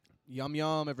Yum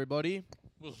yum, everybody.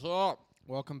 What's up?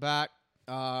 Welcome back.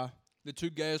 The two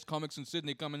gayest comics in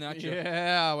Sydney coming at you.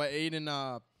 Yeah, we're eating.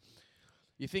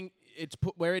 You think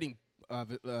we're eating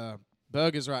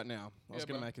burgers right now? I was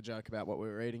going to make a joke about what we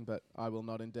were eating, but I will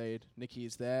not indeed. Nikki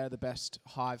is there, the best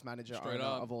hive manager owner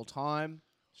of all time.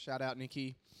 Shout out,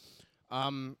 Nikki.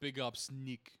 Big ups,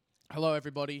 Nick. Hello,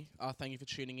 everybody. Thank you for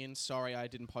tuning in. Sorry I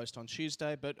didn't post on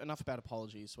Tuesday, but enough about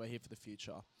apologies. We're here for the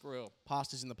future. For real.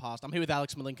 Past is in the past. I'm here with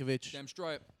Aleks Milinkovic. Damn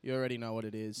straight. You already know what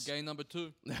it is. Gay number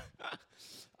 2.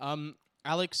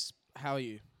 Alex, how are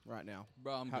you right now?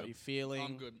 Bro, I'm good. How are you feeling?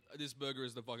 I'm good. This burger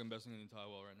is the fucking best thing in the entire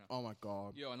world right now. Oh, my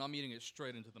God. Yo, and I'm eating it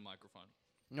straight into the microphone.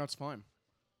 No, it's fine.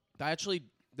 They're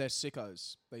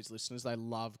sickos, these listeners. They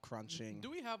love crunching. Do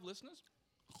we have listeners?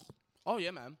 Oh,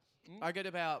 yeah, man. I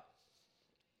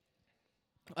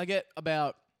get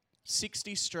about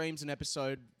 60 streams an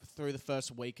episode through the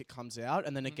first week it comes out,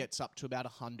 and then it gets up to about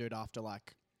 100 after,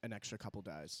 like, an extra couple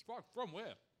days. Fuck, from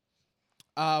where?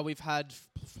 We've had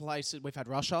places. We've had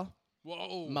Russia.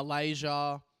 Whoa.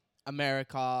 Malaysia,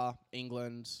 America,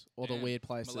 England, all the weird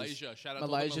places. Malaysia. Shout out to all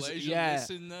the Malaysian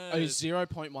listeners.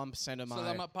 0.1% of my...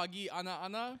 Selamat pagi,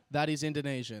 Ana. That is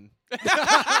Indonesian.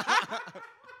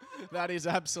 That is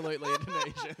absolutely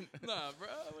Indonesian. Nah, bro.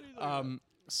 What are you doing?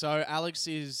 So Alex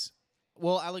is...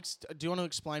 Well, Alex, do you want to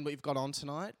explain what you've got on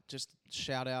tonight? Just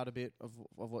shout out a bit of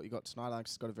what you got tonight. Alex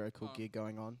has got a very cool gig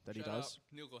going on that he does.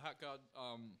 Neil Hatkard.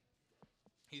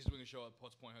 He's doing a show at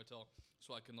Potts Point Hotel,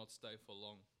 so I cannot stay for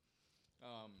long.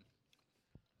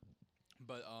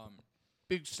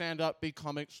 Big stand-up, big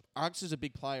comics. Alex is a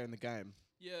big player in the game.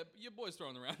 Yeah, your boy's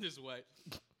throwing around his weight.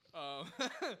 No,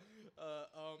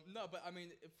 but I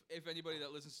mean, if anybody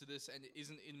that listens to this and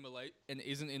isn't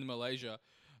in Malaysia,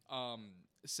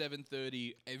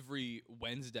 7:30 every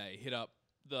Wednesday, hit up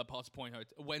the Potts Point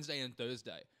Hotel. Wednesday and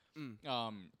Thursday.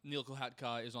 Neil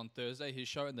Hatkar is on Thursday, his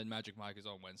show, and then Magic Mike is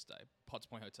on Wednesday. Potts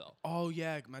Point Hotel. Oh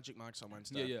yeah, Magic Mike's on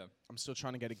Wednesday. Yeah. I'm still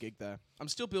trying to get a gig there. I'm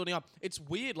still building up. It's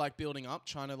weird, like building up,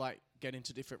 trying to like get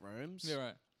into different rooms. Yeah,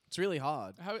 right. It's really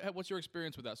hard. What's your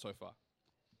experience with that so far?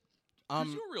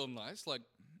 'Cause you're real nice, like.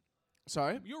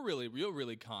 Sorry? You're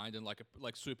really kind and like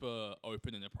super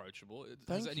open and approachable.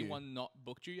 Has anyone not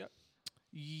booked you yet?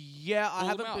 Yeah, I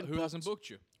haven't been. Who hasn't booked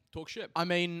you? Talk shit. I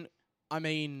mean,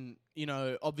 you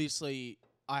know, obviously,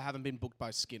 I haven't been booked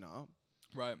by Skinner.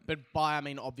 Right. But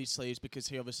obviously, is because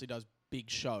he obviously does big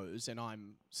shows, and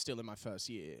I'm still in my first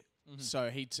year. Mm-hmm. So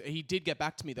he did get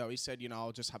back to me though. He said, you know,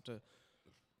 I'll just have to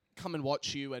come and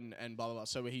watch you and blah blah blah.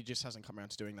 So he just hasn't come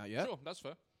around to doing that yet. Sure, that's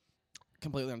fair.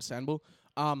 Completely understandable.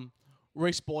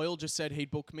 Reese Boyle just said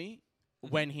he'd book me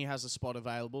when he has a spot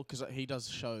available because he does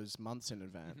shows months in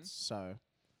advance. So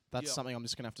that's something I'm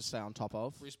just going to have to stay on top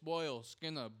of. Reese Boyle,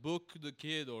 Skinner, book the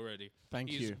kid already.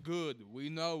 Thank you. He's good. We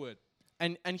know it.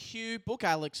 And Hugh, book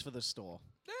Alex for the store.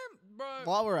 Damn, bro.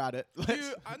 While we're at it.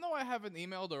 Hugh, I know I haven't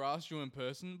emailed or asked you in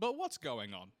person, but what's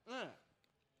going on?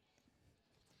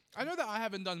 I know that I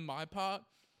haven't done my part.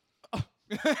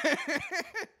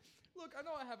 Look, I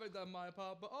know I haven't done my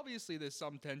part, but obviously there's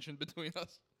some tension between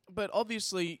us. But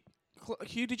obviously,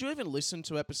 Hugh, did you even listen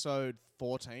to episode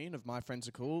 14 of My Friends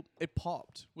Are Cool? It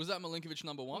popped. Was that Milinkovic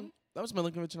number 1? That was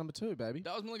Milinkovic number 2, baby.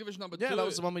 That was Milinkovic number 2. Yeah, that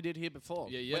was the one we did here before.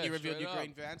 Yeah. When you revealed your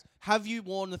green Vans. Have you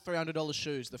worn the $300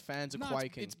 shoes? The fans are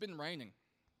quaking. It's been raining.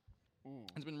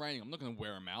 It's been raining. I'm not going to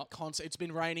wear them out. It's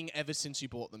been raining ever since you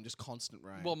bought them. Just constant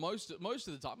rain. Well, most of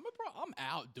the time. Bro, I'm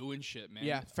out doing shit, man.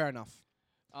 Yeah, fair enough.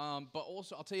 But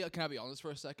also, I'll tell you, can I be honest for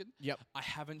a second? Yep. I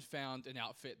haven't found an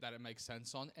outfit that it makes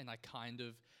sense on, and I kind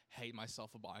of hate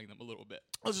myself for buying them a little bit.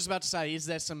 I was just about to say, is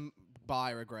there some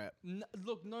buy regret?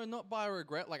 Look, no, not buy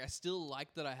regret. Like, I still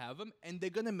like that I have them, and they're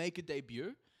going to make a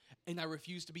debut, and I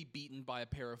refuse to be beaten by a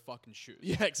pair of fucking shoes.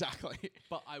 Yeah, exactly.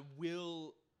 But I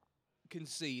will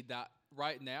concede that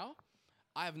right now,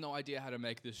 I have no idea how to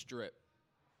make this drip.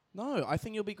 No, I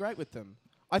think you'll be great with them.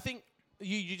 I think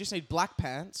you just need black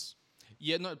pants.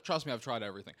 Yeah, no, trust me, I've tried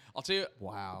everything. I'll tell you.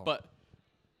 Wow. But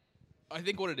I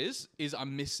think what it is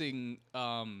I'm missing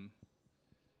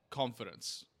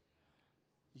confidence.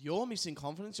 You're missing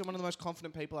confidence? You're one of the most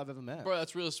confident people I've ever met. Bro,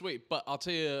 that's really sweet. But I'll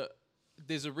tell you,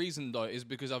 there's a reason, though, is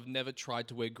because I've never tried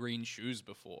to wear green shoes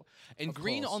before. And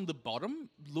green on the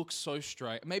bottom looks so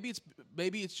straight. Maybe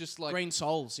it's just like... Green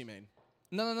soles, you mean?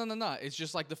 No. It's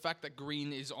just like the fact that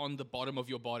green is on the bottom of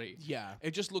your body. Yeah.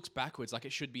 It just looks backwards, like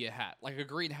it should be a hat. Like a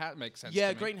green hat makes sense. Yeah,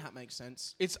 to me. green hat makes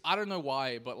sense. I don't know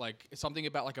why, but like something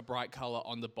about like a bright color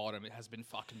on the bottom, it has been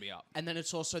fucking me up. And then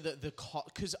it's also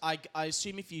because I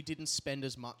assume if you didn't spend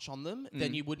as much on them,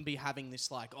 then you wouldn't be having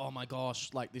this like, oh my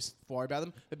gosh, like this worry about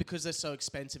them. But because they're so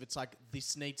expensive, it's like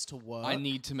this needs to work. I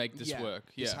need to make this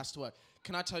work. Yeah. This has to work.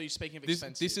 can I tell you, speaking of This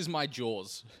expensive... is my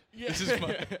Jaws. Yeah. This is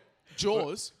my...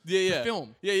 Jaws? Yeah. The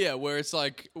film? Yeah, where it's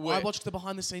like... I watched the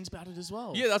behind the scenes about it as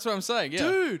well. Yeah, that's what I'm saying, yeah.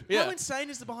 Dude, yeah. how insane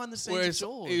is the behind the scenes where of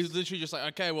Jaws? It was literally just like,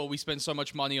 okay, well, we spent so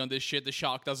much money on this shit, the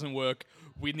shark doesn't work,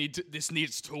 this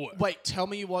needs to work. Wait, tell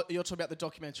me what you're talking about the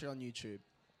documentary on YouTube.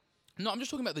 No, I'm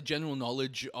just talking about the general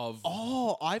knowledge of...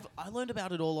 Oh, I learned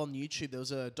about it all on YouTube. There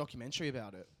was a documentary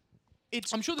about it.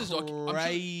 I'm sure there's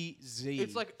crazy.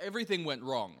 It's like everything went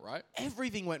wrong, right?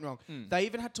 Everything went wrong. They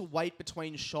even had to wait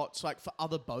between shots, like for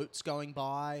other boats going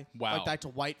by. Wow. Like they had to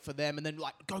wait for them and then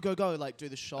like go, like do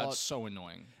the shot. That's so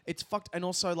annoying. It's fucked. And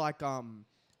also like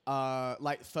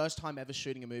first time ever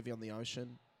shooting a movie on the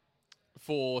ocean.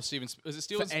 For Steven, is it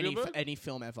Steven Spielberg? For any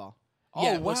film ever. Oh,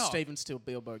 yeah, wow. it was Steven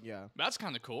Spielberg, yeah. That's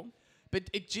kind of cool. But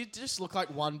it did just look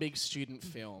like one big student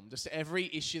film. Just every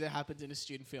issue that happens in a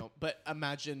student film. But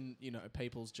imagine,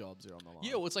 people's jobs are on the line.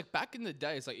 Yeah, well, it's like back in the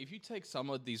day, it's like if you take some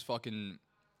of these fucking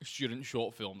student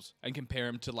short films and compare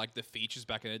them to like the features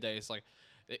back in the day, it's like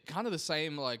kind of the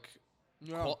same like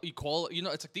equality.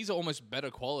 It's like these are almost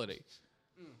better quality.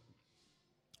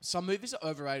 Some movies are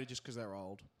overrated just because they're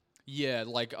old. Yeah,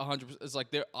 like 100%. It's like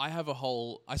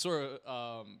I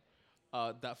saw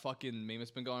that fucking meme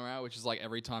that's been going around, which is like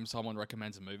every time someone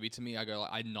recommends a movie to me, I go like,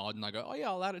 I nod and I go, oh yeah,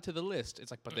 I'll add it to the list.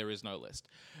 It's like, but there is no list.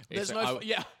 There's like,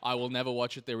 I will never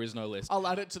watch it. There is no list. I'll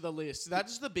add it to the list.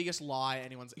 That's the biggest lie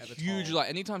anyone's ever told. Huge lie.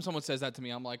 Anytime someone says that to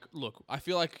me, I'm like, look, I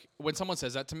feel like when someone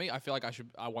says that to me, I feel like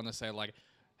I want to say like,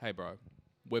 hey bro,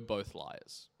 we're both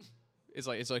liars. It's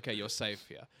like, it's okay, you're safe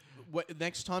here.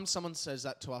 Next time someone says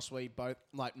that to us, we both,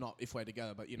 like, not if we're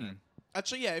together, but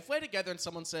Actually, yeah, if we're together and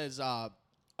someone says,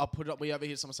 I'll put it up. We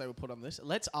overhear someone say we'll put it on this.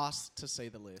 Let's ask to see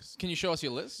the list. Can you show us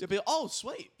your list? You'll be like, oh,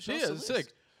 sweet. Show us the list.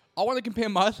 Sick. I want to compare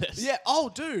my list. Yeah. Oh,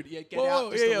 dude. Yeah. Get Whoa,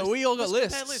 out. yeah. We all got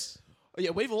lists. Lists. Oh,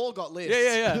 yeah, we've all got lists.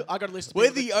 Yeah. I got a list. Of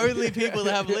We're the only people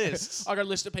that have lists. I got a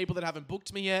list of people that haven't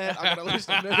booked me yet. I got a list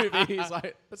of movies.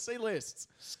 Like, let's see lists.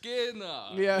 Skinner.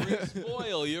 Yeah. Rick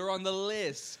Boyle, you're on the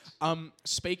list.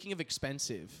 Speaking of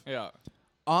expensive. Yeah.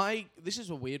 This is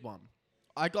a weird one.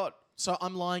 So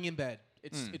I'm lying in bed.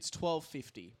 It's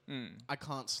 12:50. I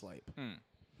can't sleep.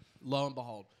 Lo and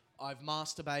behold, I've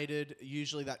masturbated.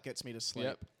 Usually that gets me to sleep.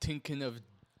 Yep. Tinking of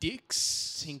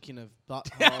dicks. Tinking of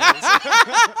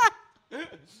buttholes.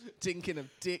 Tinking of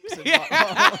dicks and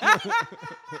buttholes.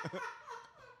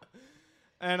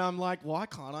 And I'm like, why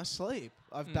can't I sleep?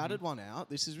 I've batted one out.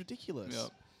 This is ridiculous.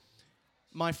 Yep.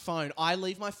 My phone. I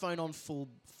leave my phone on full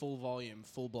volume,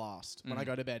 full blast when I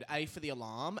go to bed. A, for the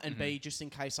alarm, and B, just in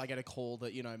case I get a call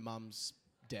that, mum's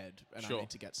dead and I need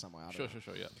to get somewhere. Sure,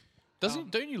 yeah.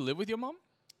 Don't you live with your mum?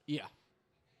 Yeah.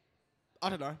 I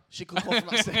don't know. She could call from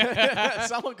upstairs.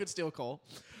 Someone could still call.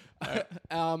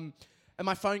 And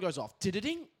my phone goes off.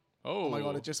 Ding. Oh my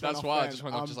God, it just went off. That's why it just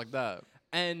went off just like that.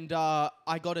 And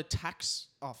I got a tax...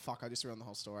 Oh, fuck, I just ruined the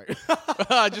whole story.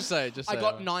 Just say it. I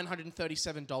got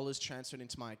 $937 transferred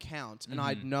into my account, and I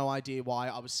had no idea why.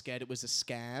 I was scared it was a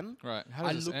scam. Right.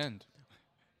 How does this end?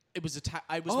 It was it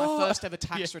was my first ever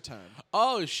tax return.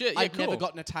 Oh, shit. Yeah, I'd never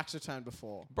gotten a tax return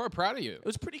before. Bro, proud of you. It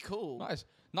was pretty cool. Nice.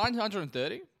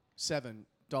 $930? $7.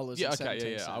 Yeah,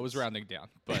 okay, yeah. I was rounding down,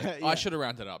 but I should have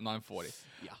rounded up, $940.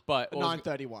 Yeah. But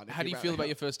 $931. How do you feel about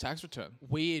your first tax return?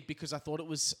 Weird, because I thought it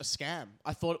was a scam.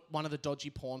 I thought one of the dodgy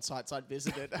porn sites I'd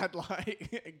visited had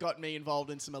got me involved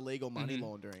in some illegal money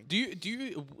laundering. Do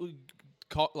you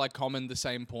comment the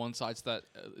same porn sites that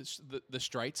the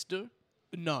straights do?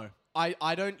 No.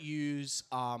 I don't use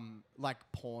like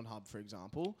Pornhub, for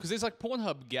example. Because there's like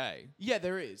Pornhub gay. Yeah,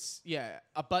 there is. Yeah.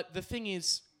 But the thing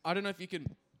is, I don't know if you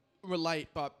can relate,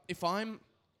 but if I'm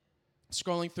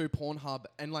scrolling through Pornhub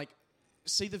and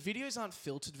see the videos aren't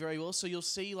filtered very well, so you'll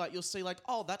see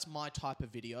oh, that's my type of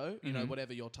video,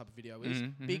 whatever your type of video is.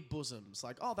 Big bosoms,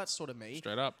 oh, that's sort of me.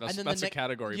 Straight up, that's a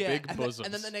category. Yeah, big bosoms.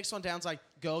 And then the next one down's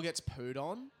girl gets pooed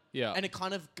on. Yeah. And it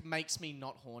kind of makes me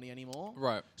not horny anymore.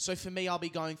 Right. So for me, I'll be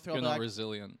going through. You're not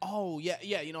resilient. Oh yeah,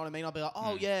 you know what I mean. I'll be like,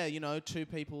 oh yeah, two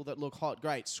people that look hot,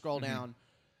 great. Scroll down.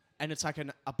 And it's like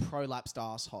a prolapsed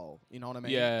asshole. You know what I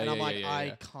mean? Yeah, and I'm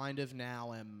I kind of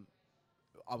now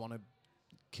I want to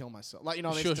kill myself. You know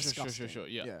what I mean? It's disgusting. Sure.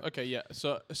 Yeah. Okay, yeah.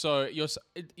 So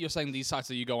you're saying these sites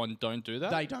that you go on don't do that?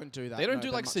 They don't do that. They don't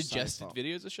do suggested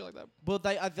videos or shit like that? Well,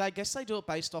 I guess they do it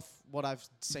based off what I've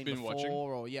seen before. Watching.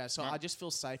 Or so I just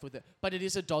feel safe with it. But it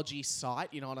is a dodgy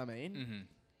site, you know what I mean? Mm-hmm.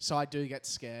 So I do get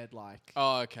scared,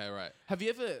 Oh, okay, right. Have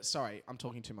you ever... Sorry, I'm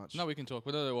talking too much. No, we can talk.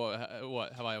 But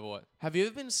what? Have I ever what? Have you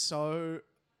ever been so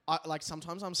like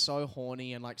sometimes I'm so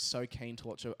horny and like so keen to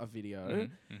watch a video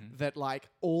that like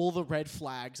all the red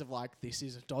flags of like this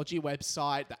is a dodgy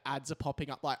website, the ads are popping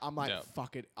up. Like I'm like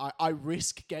fuck it, I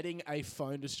risk getting a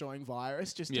phone destroying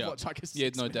virus just to watch like a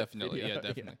 6-minute definitely, video.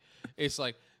 definitely. It's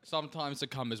like sometimes the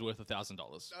cum is worth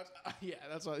 $1,000.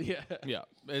 That's what. Yeah, yeah,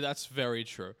 that's very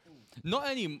true. Not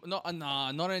any.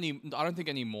 I don't think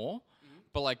anymore.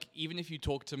 But like, even if you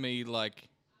talk to me like.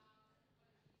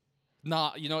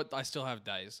 Nah, you know what? I still have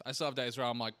days. Where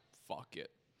I'm like, fuck it.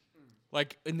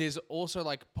 Like, and there's also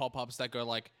like pop-ups that go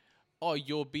like, oh,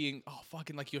 you're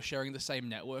sharing the same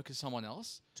network as someone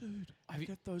else. Dude, I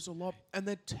get those a lot, and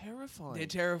they're terrifying. They're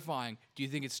terrifying. Do you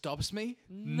think it stops me?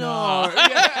 No.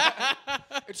 Yeah.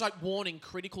 It's like warning,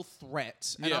 critical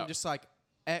threats, and I'm just like,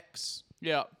 X.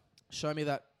 Yeah. Show me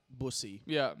that bussy.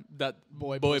 Yeah, that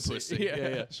boy pussy.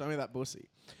 Yeah. Show me that bussy.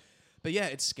 But yeah,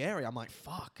 it's scary. I'm like,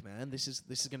 fuck, man, this is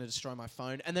going to destroy my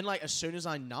phone. And then like as soon as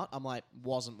I nut, I'm like,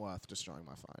 wasn't worth destroying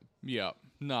my phone. Yeah.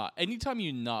 Nah. Anytime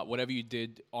you nut, whatever you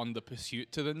did on the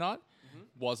pursuit to the nut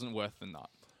wasn't worth the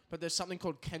nut. But there's something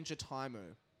called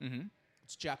kenjitaimu.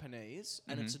 It's Japanese,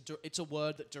 and it's a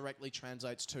word that directly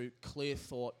translates to clear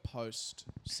thought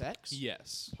post-sex.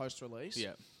 Yes. Post-release.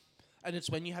 Yeah. And it's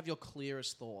when you have your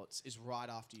clearest thoughts is right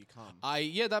after you come.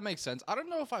 Yeah, that makes sense. I don't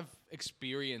know if I've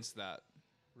experienced that.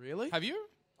 Really? Have you?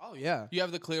 Oh, yeah. You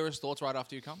have the clearest thoughts right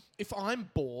after you come? If I'm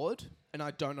bored and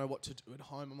I don't know what to do at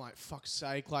home, I'm like, fuck's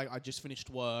sake, like I just finished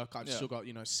work. I've still got,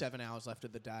 7 hours left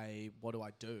of the day. What do I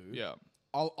do? Yeah.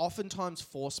 I'll oftentimes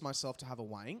force myself to have a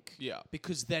wank. Yeah.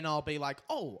 Because then I'll be like,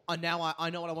 oh, I know what I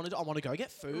want to do. I want to go get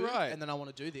food. Right. And then I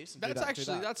want to do this. And that's do that, actually,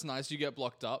 do that. that's nice. You get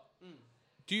blocked up.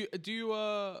 Do you,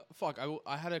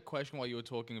 I had a question while you were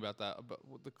talking about that. About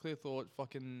the clear thought.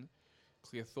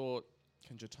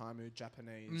 Kenjitaimu,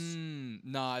 Japanese.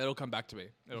 Nah, it'll come back to me.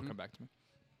 Come back to me.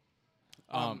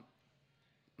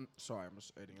 Sorry, I'm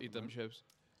just eating. Eat them chips.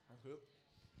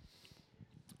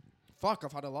 Fuck,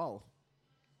 I've had a lull.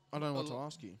 I don't know what to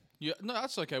ask you. Yeah, no,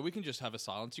 that's okay. We can just have a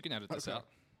silence. You can edit this out.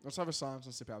 Let's have a silence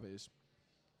and sip our beers.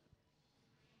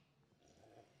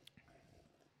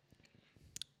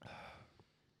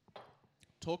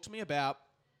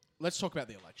 Let's talk about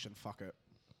the election. Fuck it.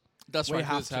 That's right.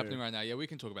 It's happening right now. Yeah, we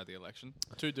can talk about the election.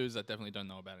 Two dudes that definitely don't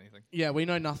know about anything. Yeah, we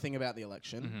know nothing about the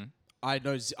election. I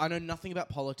know nothing about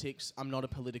politics. I'm not a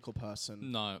political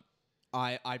person. No.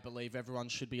 I believe everyone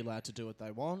should be allowed to do what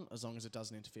they want as long as it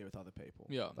doesn't interfere with other people.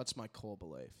 Yeah. That's my core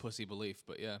belief. Pussy belief,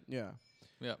 but yeah. Yeah.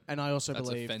 Yeah. And I also That's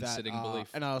believe a fence-sitting belief.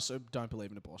 And I also don't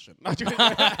believe in abortion.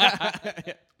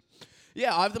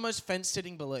 Yeah, I have the most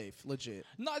fence-sitting belief, legit.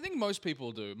 No, I think most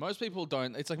people do. Most people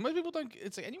don't. It's like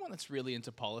anyone that's really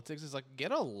into politics is like,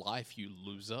 get a life, you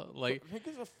loser. Like, who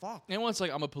gives a fuck? Anyone's like,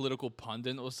 I'm a political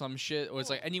pundit or some shit. Or it's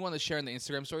like anyone that's sharing the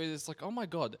Instagram stories, it's like, oh my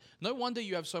God, no wonder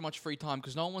you have so much free time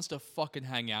because no one wants to fucking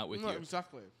hang out with you.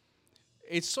 Exactly.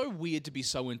 It's so weird to be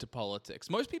so into politics.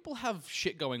 Most people have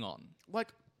shit going on. Like,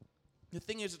 the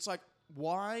thing is, it's like,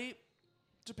 why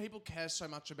do people care so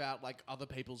much about like other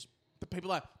people's... The people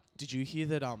like... Did you hear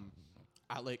that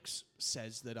Aleks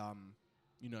says that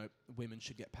women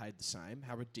should get paid the same?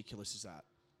 How ridiculous is that?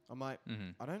 I'm like,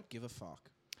 I don't give a fuck.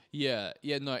 Yeah,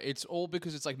 no, it's all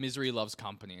because it's like misery loves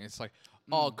company. It's like,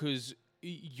 oh, because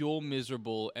you're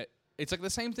miserable. It's like the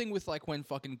same thing with like when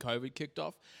fucking COVID kicked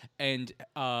off and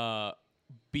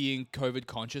being COVID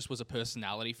conscious was a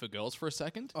personality for girls for a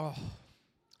second. Oh,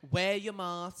 wear your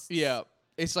masks. Yeah,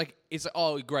 it's like,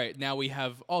 oh, great. Now we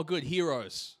have, good,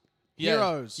 heroes.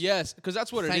 Heroes. Yes, because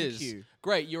that's what it is. Thank you.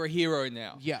 Great, you're a hero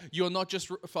now. Yeah. You're not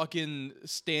just fucking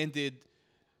standard...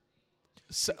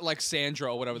 like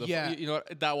Sandra or whatever you know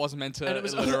what, that wasn't meant to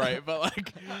alliterate, but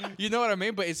like, you know what I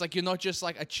mean? But it's like, you're not just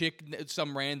like a chick,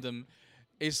 some random.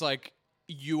 It's like,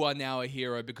 you are now a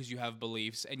hero because you have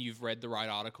beliefs and you've read the right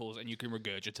articles and you can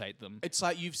regurgitate them. It's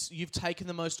like you've taken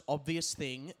the most obvious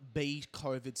thing, be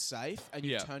COVID safe, and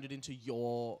you've turned it into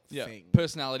your thing.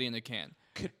 Personality in a can.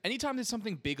 Anytime there's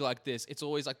something big like this, it's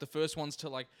always like the first ones to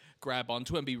like grab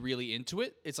onto it and be really into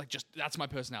it. It's like, just that's my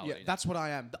personality. Yeah, that's what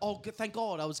I am. Oh, thank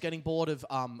God, I was getting bored of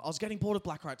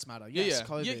Black Lives Matter. Yes,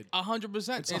 COVID.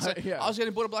 100%. I was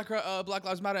getting bored of Black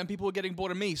Lives Matter, and people were getting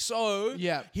bored of me. So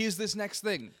here's this next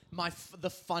thing. The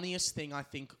funniest thing, I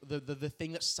think, the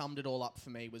thing that summed it all up for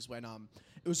me was when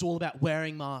it was all about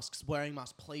wearing masks.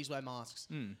 Please wear masks.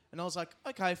 And I was like,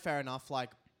 okay, fair enough.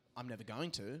 Like, I'm never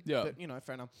going to. Yeah. But,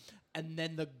 fair enough. And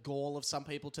then the gall of some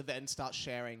people to then start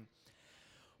sharing,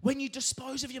 when you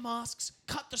dispose of your masks,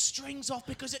 cut the strings off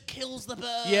because it kills the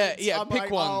birds. Yeah, I'm pick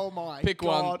like, one. Oh my Pick God.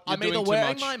 one. You're I'm either doing too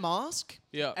wearing much. my mask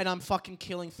and I'm fucking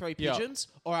killing 3 pigeons,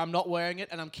 or I'm not wearing it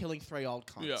and I'm killing 3 old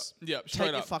cunts. Yeah, Take straight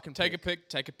your up. fucking Take pick. a pick.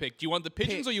 Take a pick. Do you want the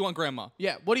pigeons or you want grandma?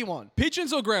 Yeah, what do you want?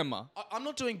 Pigeons or grandma? I'm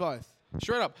not doing both.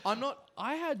 Straight up. I'm not.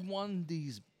 I had one of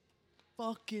these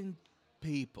fucking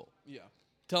people Yeah.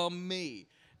 tell me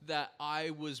that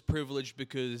I was privileged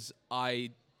because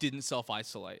I didn't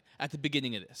self-isolate at the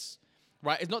beginning of this.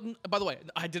 Right? It's not. By the way,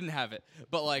 I didn't have it,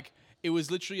 but like it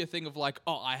was literally a thing of like,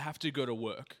 oh, I have to go to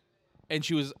work, and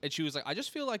she was like, I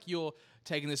just feel like you're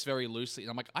taking this very loosely,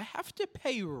 and I'm like, I have to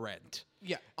pay rent.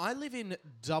 Yeah, I live in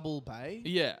Double Bay.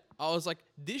 Yeah, I was like,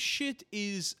 this shit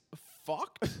is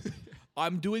fucked.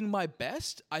 I'm doing my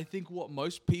best. I think what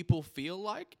most people feel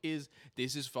like is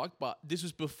this is fucked, but this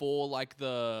was before like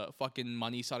the fucking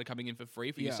money started coming in for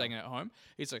free for you staying at home.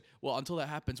 It's like, well, until that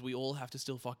happens, we all have to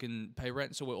still fucking pay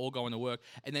rent, so we're all going to work.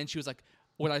 And then she was like,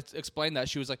 when I explained that,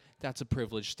 she was like, that's a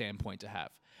privileged standpoint to have.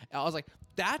 And I was like,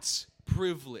 that's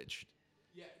privileged.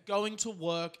 Yeah, going to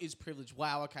work is privilege.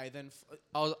 Wow. Okay, then.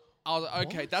 I was like,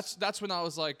 okay. That's when I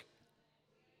was like,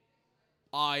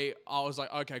 I was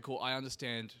like, okay, cool. I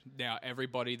understand now.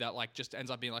 Everybody that like just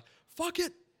ends up being like, fuck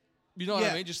it, you know what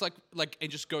I mean? Just like and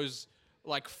just goes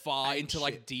like far into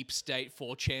like deep state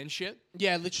 4chan shit.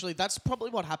 Yeah, literally. That's probably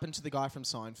what happened to the guy from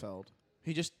Seinfeld.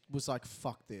 He just was like,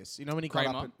 fuck this. You know when he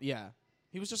got up?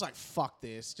 He was just like, fuck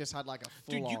this. Just had like a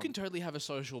full Dude, you on. can totally have a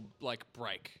social like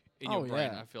break in your brain.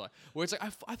 I feel like where it's like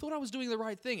I thought I was doing the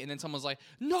right thing, and then someone's like,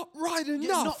 not right enough.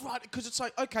 Yeah, not right, because it's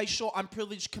like, okay, sure, I'm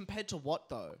privileged compared to what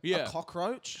though? Yeah. A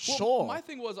cockroach? Well, sure. My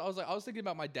thing was, I was thinking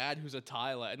about my dad who's a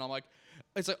tiler, and I'm like,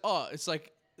 it's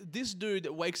like this dude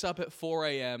that wakes up at 4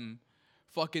 a.m.,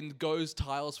 fucking goes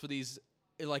tiles for these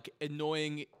like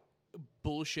annoying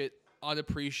bullshit,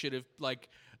 unappreciative like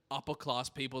upper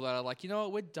class people that are like, you know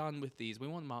what, we're done with these. We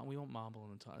want marble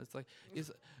on the tile. It's like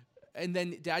and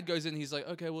then dad goes in, he's like,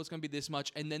 okay, well, it's going to be this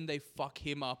much. And then they fuck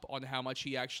him up on how much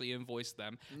he actually invoiced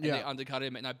them. And they undercut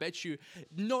him. And I bet you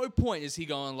no point is he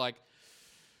going like,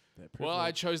 well,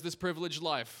 I chose this privileged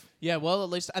life. Yeah, well, at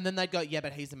least... And then they'd go, yeah,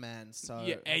 but he's a man, so...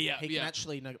 Yeah, he can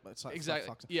actually... No, it's like,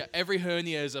 exactly. Yeah, every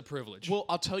hernia is a privilege. Well,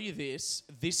 I'll tell you this.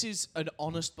 This is an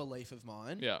honest belief of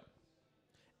mine. Yeah.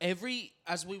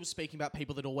 As we were speaking about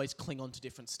people that always cling on to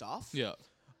different stuff. Yeah.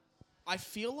 I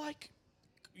feel like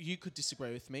you could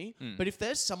disagree with me, but if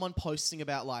there's someone posting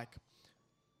about like,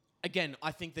 again,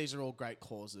 I think these are all great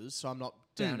causes, so I'm not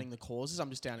downing the causes, I'm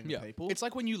just downing the people. It's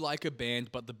like when you like a band,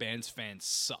 but the band's fans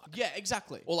suck. Yeah,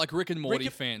 exactly. Or like Rick and Morty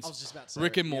fans. I was just about to say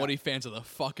Rick and Morty fans are the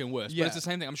fucking worst. Yeah. But it's the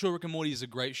same thing. I'm sure Rick and Morty is a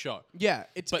great show. Yeah.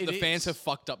 But the fans have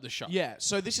fucked up the show. Yeah,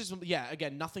 so this is,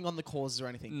 again, nothing on the causes or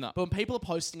anything. No. But when people are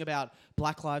posting about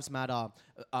Black Lives Matter,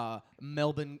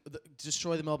 Melbourne,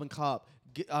 destroy the Melbourne Cup,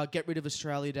 get rid of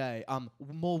Australia Day,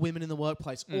 more women in the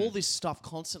workplace, all this stuff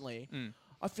constantly,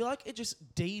 I feel like it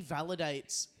just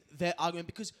devalidates their argument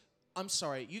because, I'm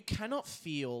sorry, you cannot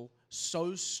feel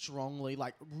so strongly,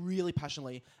 like really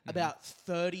passionately about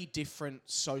 30 different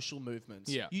social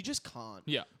movements. Yeah. You just can't.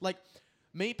 Yeah. Like,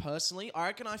 me personally, I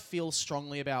reckon I feel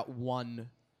strongly about one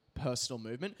personal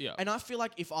movement. Yeah. And I feel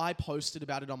like if I posted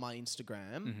about it on my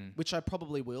Instagram, which I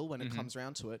probably will when it comes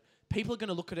around to it, people are going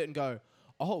to look at it and go,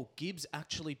 oh, Gibbs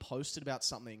actually posted about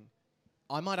something.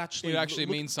 I might actually... It actually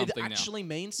means something now. It actually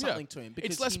means something to him.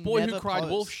 Because it's less he boy who never cried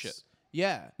wolf posts. shit.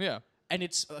 Yeah. Yeah. And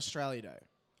it's Australia Day.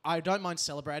 I don't mind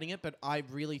celebrating it, but I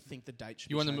really think the date should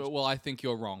be changed. Well, I think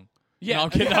you're wrong. Yeah. No,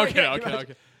 okay. Yeah.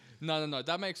 No.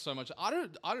 That makes so much. I'll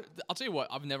tell you what.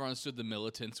 I've never understood the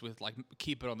militants with like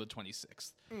keep it on the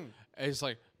 26th. It's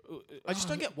like I just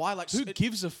don't get why. Like, who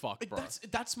gives a fuck, bro?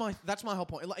 That's my whole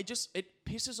point. Like, it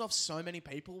pisses off so many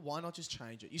people. Why not just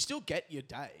change it? You still get your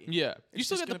day. Yeah, you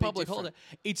still just get the gonna be public different.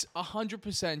 holiday. It's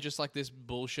 100% just like this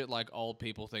bullshit, like old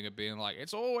people thing of being like,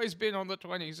 it's always been on the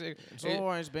 26th. It's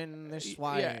always been this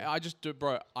way. Yeah, I just do,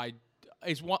 bro.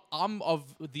 I'm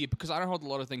of the, because I don't hold a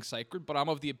lot of things sacred, but I'm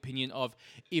of the opinion of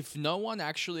if no one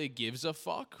actually gives a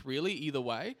fuck, really, either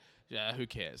way. Yeah, who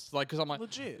cares? Like, because I'm like,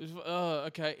 legit.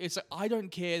 Okay, it's like, I don't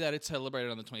care that it's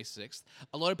celebrated on the 26th.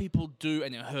 A lot of people do,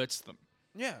 and it hurts them.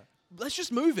 Yeah. Let's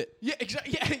just move it. Yeah,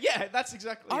 exactly. Yeah, that's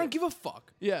exactly. I don't give a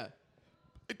fuck. Yeah.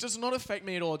 It does not affect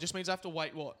me at all. It just means I have to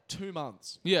wait 2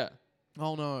 months. Yeah.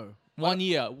 Oh no. 1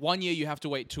 year. 1 year you have to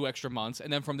wait 2 extra months,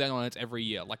 and then from then on it's every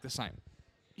year, like the same.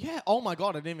 Yeah. Oh my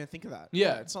god, I didn't even think of that.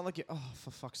 Yeah. It's not like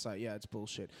for fuck's sake. Yeah, it's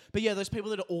bullshit. But yeah, those people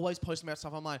that are always posting about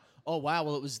stuff, I'm like, oh wow,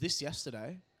 well it was this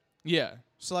yesterday. Yeah.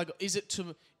 So like,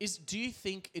 do you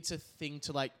think it's a thing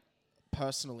to like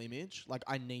personal image? Like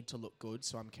I need to look good,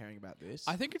 so I'm caring about this.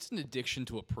 I think it's an addiction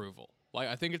to approval. Like,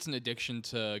 I think it's an addiction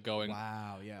to going...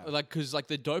 Wow, yeah. Like, because, like,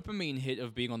 the dopamine hit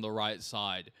of being on the right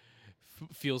side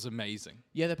feels amazing.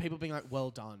 Yeah, the people being like, well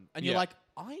done. And you're like,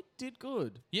 I did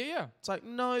good. Yeah, yeah. It's like,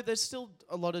 no, there's still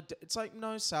a lot of... it's like,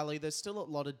 no, Sally, there's still a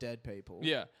lot of dead people.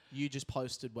 Yeah. You just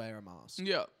posted wear a mask.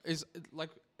 Yeah. It's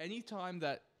like, any time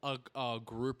that a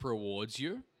group rewards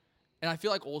you, and I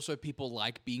feel like also people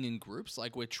like being in groups,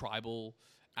 like we're tribal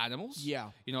animals. Yeah.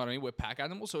 You know what I mean? We're pack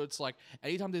animals. So it's like,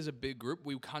 anytime there's a big group,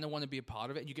 we kind of want to be a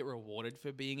part of it, and you get rewarded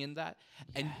for being in that.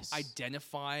 Yes. And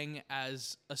identifying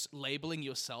as, labeling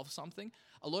yourself something,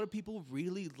 a lot of people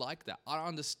really like that. I don't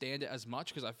understand it as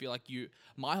much because I feel like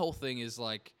my whole thing is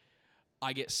like,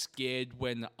 I get scared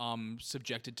when I'm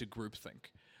subjected to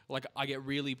groupthink. Like, I get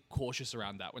really cautious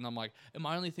around that when I'm like, am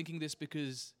I only thinking this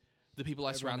because the people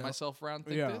I surround myself around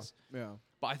think this? Yeah.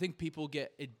 But I think people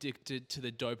get addicted to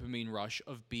the dopamine rush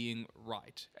of being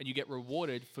right. And you get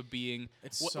rewarded for being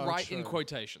right in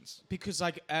quotations. Because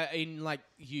like in like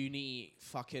uni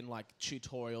fucking like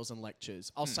tutorials and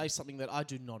lectures, I'll say something that I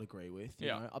do not agree with. You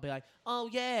know? I'll be like, oh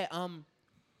yeah,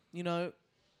 you know,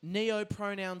 neo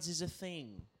pronouns is a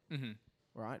thing. Mm-hmm.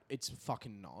 Right? It's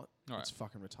fucking not. Right. It's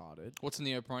fucking retarded. What's a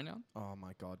neo pronoun? Oh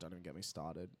my God, don't even get me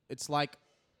started. It's like,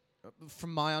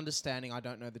 from my understanding, I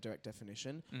don't know the direct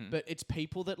definition, but it's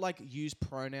people that like use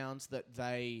pronouns that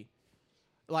they,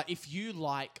 like if you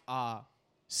like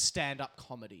stand-up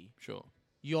comedy. Sure.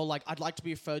 You're like, I'd like to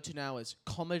be referred to now as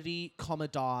comedy,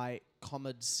 comedy,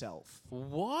 comedy self.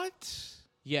 What?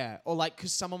 Yeah. Or like,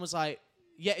 because someone was like,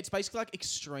 yeah, it's basically like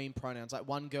extreme pronouns. Like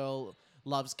one girl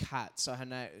loves cats, so her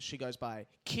name, she goes by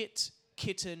Kit,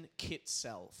 Kitten, Kit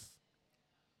Self.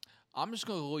 I'm just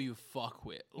gonna call you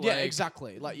fuckwit. Yeah,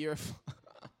 exactly. Like you're,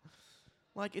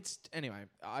 like it's anyway.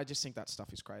 I just think that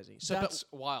stuff is crazy. So that's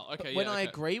wild. Okay, when I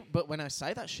agree, but when I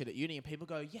say that shit at uni and people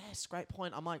go, "Yes, great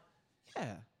point," I'm like,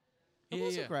 "Yeah, it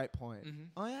was a great point.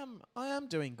 Mm-hmm. I am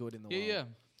doing good in the world." Yeah,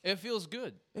 it feels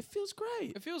good. It feels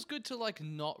great. It feels good to like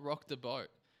not rock the boat.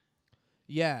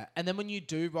 Yeah, and then when you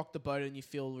do rock the boat and you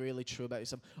feel really true about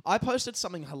yourself. I posted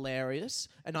something hilarious,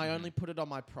 and I only put it on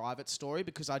my private story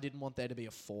because I didn't want there to be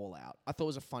a fallout. I thought it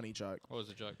was a funny joke. What was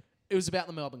the joke? It was about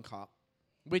the Melbourne Cup,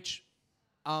 which,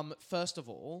 first of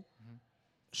all,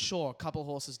 sure, a couple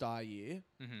horses die a year.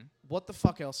 Mm-hmm. What the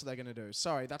fuck else are they going to do?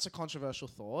 Sorry, that's a controversial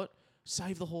thought.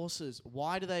 Save the horses.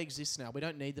 Why do they exist now? We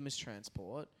don't need them as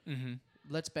transport. Mm-hmm.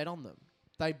 Let's bet on them.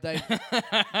 They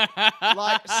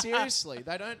like, seriously,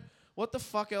 they don't... What the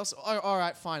fuck else? Oh, all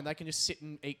right, fine. They can just sit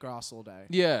and eat grass all day.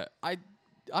 Yeah, I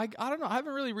don't know. I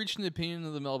haven't really reached an opinion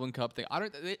of the Melbourne Cup thing.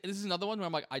 This is another one where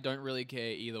I'm like, I don't really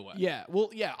care either way. Yeah, well,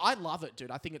 yeah, I love it, dude.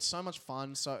 I think it's so much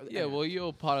fun. So yeah, well,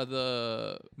 you're part of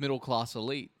the middle class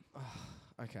elite.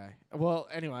 Okay. Well,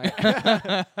 anyway,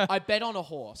 I bet on a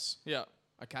horse. Yeah.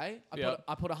 Okay.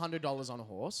 I put $100 on a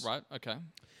horse. Right. Okay.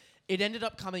 It ended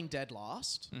up coming dead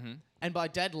last, and by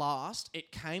dead last,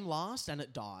 it came last and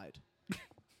it died.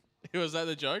 Was that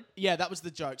the joke? Yeah, that was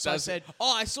the joke. So I said...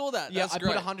 Oh, I saw that. Yeah, That's I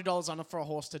great. put $100 on it for a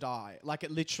horse to die. Like,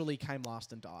 it literally came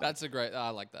last and died. That's a great...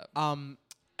 I like that. And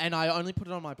I only put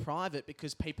it on my private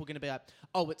because people are going to be like,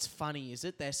 oh, it's funny, is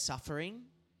it? They're suffering.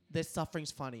 Their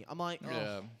suffering's funny. I'm like,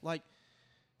 like,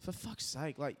 for fuck's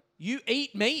sake, like, you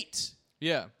eat meat.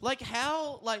 Yeah. Like,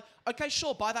 how... Like, okay,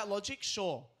 sure, by that logic,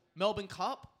 sure. Melbourne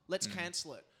Cup, let's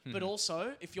cancel it. But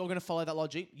also, if you're going to follow that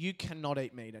logic, you cannot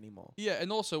eat meat anymore. Yeah,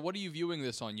 and also, what are you viewing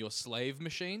this on? Your slave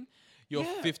machine? Your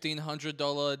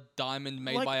 $1,500 diamond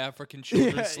made by African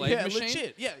children slave machine? Yeah,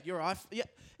 legit. Yeah, you're right. Yeah,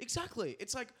 exactly.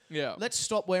 It's like, yeah, let's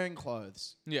stop wearing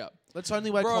clothes. Yeah. Let's only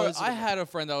wear clothes. I had a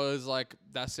friend that was like,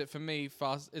 that's it for me.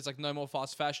 Fast. It's like, no more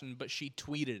fast fashion, but she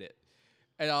tweeted it.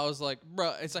 And I was like,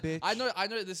 bro, it's like, Bitch. I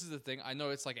know this is the thing. I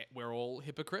know it's like, we're all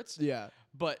hypocrites. Yeah.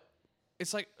 But...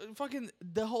 it's like, fucking,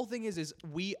 the whole thing is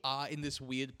we are in this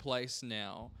weird place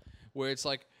now where it's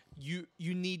like, you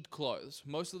need clothes.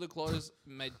 Most of the clothes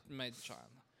made in China.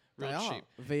 Real cheap.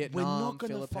 Vietnam, we're not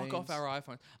going to Philippines. fuck off our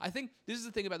iPhone. I think this is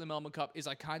the thing about the Melbourne Cup is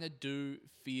I kind of do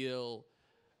feel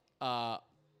a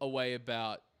way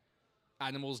about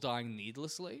animals dying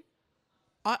needlessly.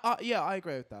 Yeah, I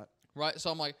agree with that. Right?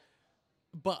 So I'm like,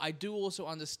 but I do also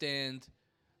understand,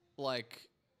 like,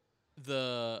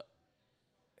 I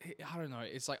don't know.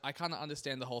 It's like I kind of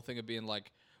understand the whole thing of being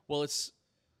like, well, it's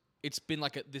been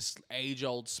like this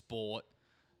age-old sport.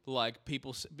 Like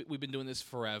we've been doing this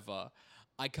forever.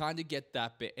 I kind of get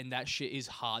that bit, and that shit is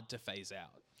hard to phase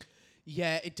out.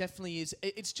 Yeah, it definitely is.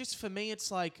 It's just for me. It's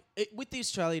like with the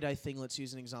Australia Day thing. Let's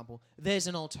use an example. There's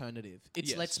an alternative.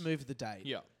 It's let's move the date.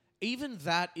 Yeah. even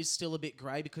that is still a bit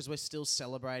grey because we're still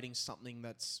celebrating something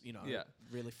that's,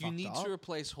 really fucked up. You need to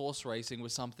replace horse racing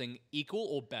with something equal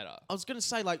or better. I was going to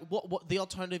say, like, what the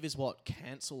alternative is what?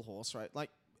 Cancel horse race.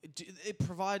 Like, it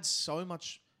provides so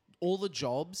much, all the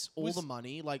jobs, all the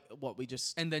money, like, what we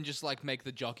just... And then just, like, make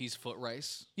the jockeys foot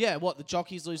race. Yeah, the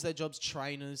jockeys lose their jobs,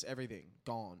 trainers, everything,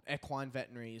 gone. Equine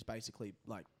veterinary is basically,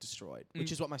 like, destroyed,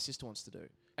 which is what my sister wants to do.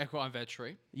 Equine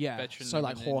veterinary? Yeah, so,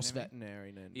 like, horse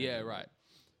veterinary. Yeah, right.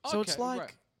 So it's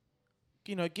like,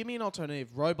 give me an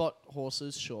alternative. Robot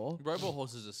horses, sure. Robot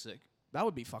horses are sick. That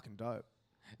would be fucking dope.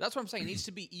 That's what I'm saying. It needs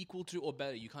to be equal to or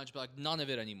better. You can't just be like, none of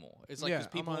it anymore. It's like, because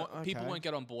people won't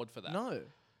get on board for that. No.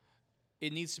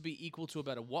 It needs to be equal to or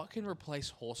better. What can replace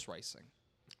horse racing?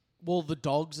 Well, the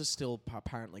dogs are still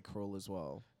apparently cruel as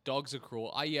well. Dogs are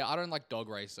cruel. I don't like dog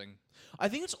racing. I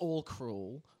think it's all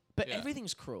cruel, but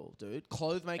everything's cruel, dude.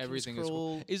 Clothes making is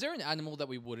cruel. Is there an animal that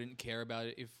we wouldn't care about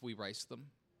if we raced them?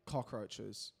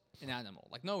 Cockroaches. An animal.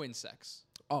 Like, no insects.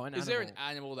 Oh, an animal. Is there an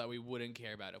animal that we wouldn't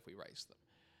care about if we raced them?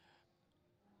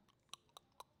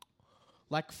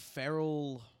 Like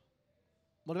feral...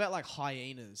 What about, like,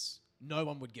 hyenas? No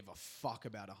one would give a fuck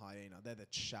about a hyena. They're the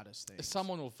chattest things.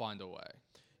 Someone will find a way.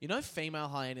 You know female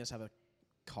hyenas have a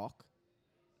cock?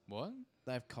 What?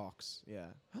 They have cocks, yeah.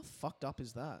 How fucked up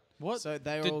is that? What? So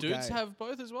they're Do all dudes gay. have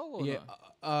both as well? Or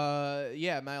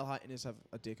Yeah, no? male hyenas have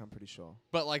a dick, I'm pretty sure.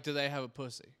 But, like, do they have a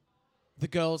pussy? The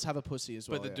girls have a pussy as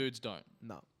well, But the dudes don't?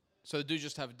 No. So the dudes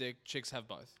just have a dick, chicks have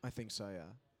both? I think so, yeah.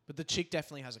 But the chick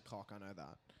definitely has a cock, I know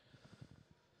that.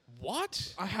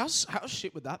 What? How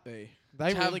shit would that be?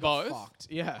 They To really have got both? fucked.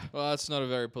 Yeah. Well, that's not a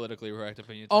very politically correct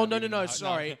opinion. Oh, no,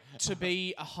 sorry. To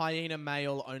be a hyena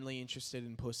male only interested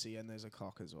in pussy and there's a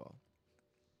cock as well.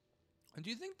 And do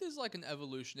you think there's like an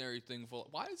evolutionary thing for...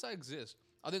 Why does that exist?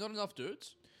 Are there not enough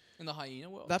dudes in the hyena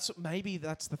world? Maybe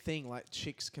that's the thing. Like,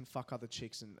 chicks can fuck other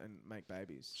chicks and make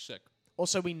babies. Sick.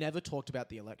 Also, we never talked about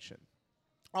the election.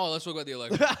 Oh, let's talk about the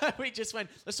election. We just went,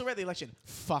 let's talk about the election.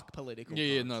 Fuck political.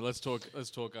 No, let's talk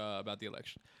about the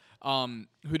election.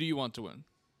 Who do you want to win?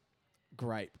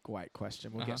 Great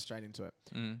question. We'll get straight into it.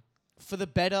 Mm. For the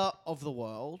better of the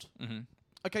world... Mm-hmm.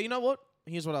 Okay, you know what?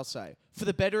 Here's what I'll say. For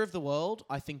the better of the world,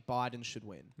 I think Biden should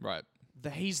win. Right.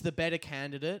 He's the better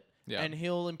candidate, yeah. and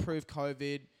he'll improve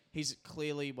COVID. He's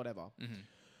clearly whatever.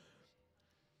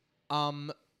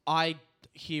 Mm-hmm.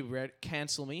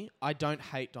 Cancel me. I don't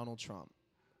hate Donald Trump.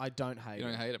 I don't hate him. You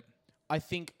don't hate him? I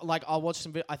think, like, I'll watch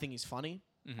some I think he's funny.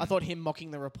 Mm-hmm. I thought him mocking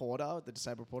the reporter, the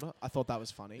disabled reporter, I thought that was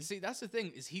funny. See, that's the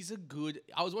thing, is he's a good...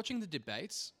 I was watching the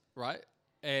debates, right?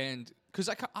 And... Because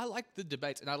I like the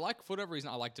debates, and for whatever reason,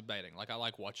 I like debating. Like, I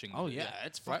like watching them. Oh, yeah,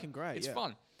 it's fucking great. It's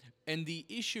fun. And the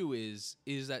issue is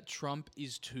that Trump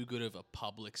is too good of a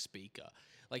public speaker.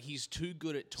 Like, he's too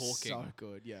good at talking. So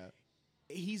good, yeah.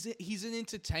 He's an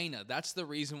entertainer. That's the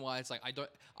reason why it's like,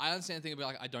 I understand the thing about,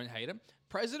 like, I don't hate him.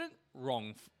 President,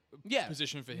 wrong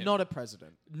position for him. Not a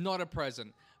president. Not a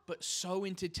president. But so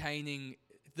entertaining,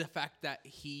 the fact that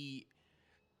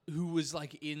who was,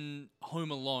 like, in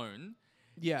Home Alone...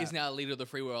 Yeah. is now a leader of the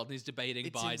free world and he's debating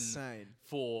Biden insane.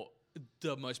 For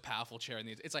the most powerful chair in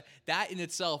the... It's like, that in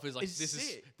itself is like,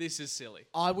 this is silly.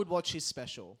 I would watch his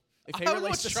special. If he I would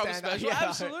released watch a Trump's stand-up, special,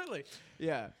 absolutely.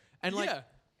 Yeah. And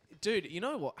dude, you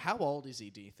know what? How old is he,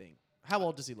 do you think? How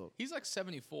old does he look? He's like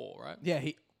 74, right? Yeah,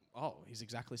 he's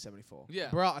exactly 74. Yeah.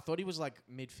 Bro, I thought he was like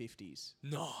mid-50s.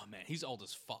 No, man, he's old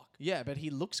as fuck. Yeah, but he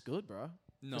looks good, bro.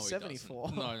 No, for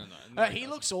 74. No. No, he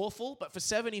looks awful, but for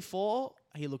 74,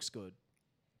 he looks good.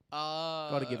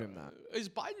 Gotta give him that. Is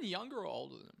Biden younger or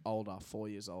older than him? Older, 4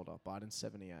 years older. Biden's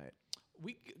 78.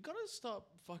 We gotta stop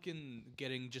fucking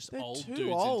getting just They're old too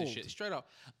dudes old. into shit. Straight up.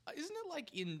 Isn't it like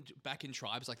back in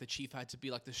tribes, like the chief had to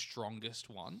be like the strongest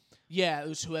one? Yeah, it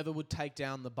was whoever would take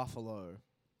down the buffalo.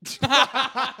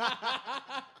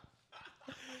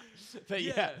 But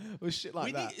yeah, it was shit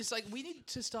like that. It's like we need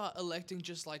to start electing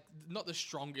just like not the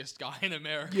strongest guy in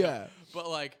America. Yeah. But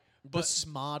like the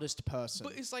smartest person.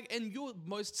 But it's like, and your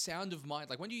most sound of mind,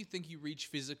 like when do you think you reach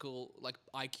physical like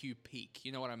IQ peak?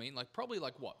 You know what I mean? Like probably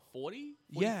like what, 40?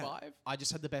 45? Yeah. I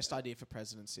just had the best idea for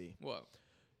presidency. What?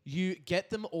 You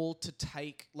get them all to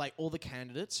take, like, all the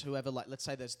candidates, whoever, like, let's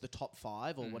say there's the top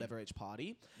 5 or whatever each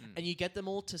party, and you get them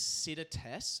all to sit a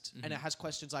test, and it has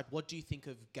questions like, what do you think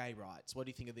of gay rights? What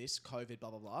do you think of this? COVID, blah,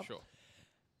 blah, blah. Sure.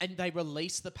 And they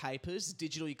release the papers,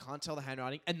 digital, you can't tell the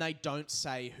handwriting, and they don't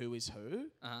say who is who.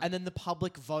 And then the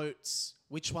public votes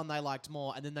which one they liked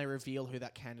more, and then they reveal who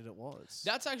that candidate was.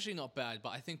 That's actually not bad, but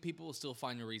I think people will still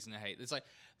find a reason to hate. It's like,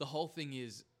 the whole thing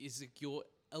is like you're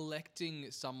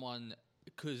electing someone...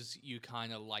 because you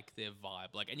kind of like their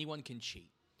vibe. Like, anyone can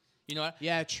cheat. You know what?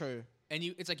 Yeah, true. And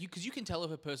it's like because you can tell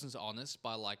if a person's honest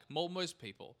by like most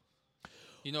people.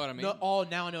 You know what I mean? No,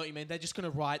 now I know what you mean. They're just going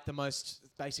to write the most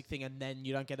basic thing, and then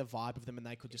you don't get a vibe of them, and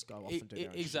they could just go off and do their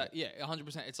own shit. Exactly. Yeah,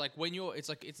 100%. It's like when you're. It's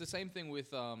like it's the same thing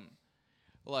with at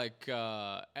like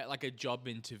a job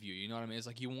interview. You know what I mean? It's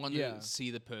like you want to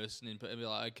see the person and be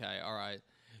like, okay, all right,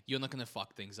 you're not going to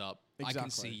fuck things up. Exactly. I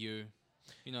can see you.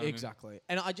 You know what exactly.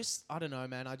 I mean? And I don't know,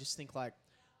 man. I just think like,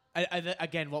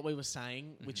 again, what we were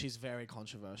saying, which is very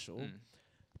controversial.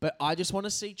 But I just want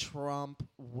to see Trump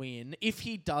win. If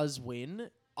he does win,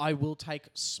 I will take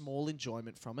small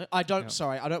enjoyment from it. I don't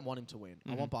want him to win.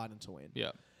 I want Biden to win.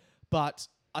 Yeah. But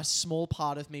a small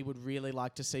part of me would really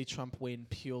like to see Trump win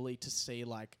purely to see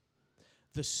like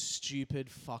the stupid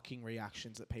fucking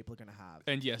reactions that people are going to have.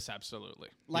 And yes, absolutely.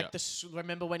 Like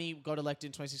remember when he got elected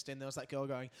in 2016, there was that girl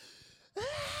going,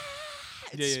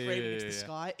 screaming into the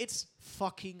sky. It's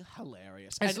fucking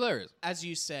hilarious. It's hilarious. As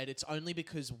you said, it's only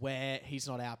because he's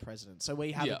not our president. So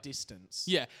we have a distance.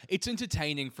 Yeah. It's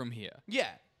entertaining from here. Yeah.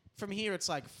 From here, it's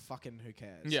like, fucking who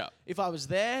cares? Yeah. If I was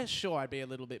there, sure, I'd be a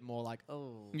little bit more like,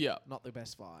 not the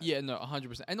best vibe. Yeah, no,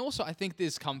 100%. And also, I think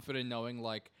there's comfort in knowing,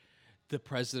 like, the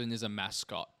president is a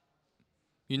mascot.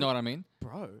 You know what I mean?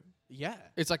 Bro, yeah.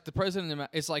 It's like the president,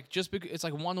 it's like just because, it's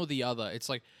like one or the other. It's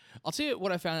like, I'll tell you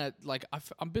what I found out, like,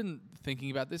 I've been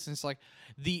thinking about this, and it's like,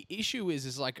 the issue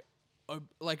is like, I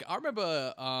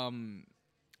remember,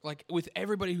 like with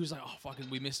everybody who's like, oh fucking,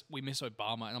 we miss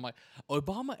Obama, and I'm like,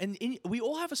 Obama, and we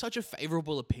all have such a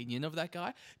favorable opinion of that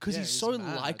guy because he's so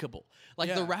likable.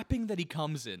 Like the rapping that he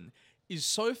comes in is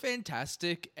so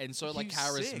fantastic and so like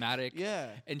charismatic,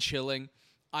 and chilling.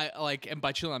 And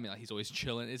by chilling I mean like he's always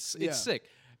chilling. It's sick,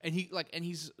 and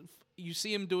you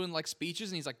see him doing like speeches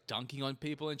and he's like dunking on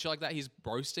people and shit like that. He's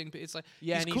roasting. It's like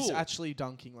he's cool. He's actually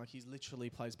dunking. Like he's literally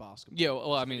plays basketball. Yeah,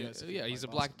 well, I mean, he's a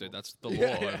black dude. That's the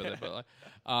law over there. But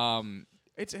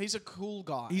like, he's a cool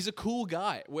guy. He's a cool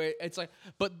guy. Where it's like,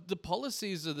 but the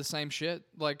policies are the same shit.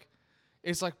 Like,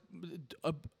 it's like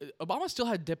Obama still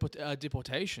had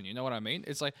deportation. You know what I mean?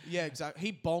 It's like exactly.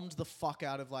 He bombed the fuck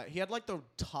out of he had like the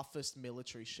toughest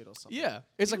military shit or something. Yeah,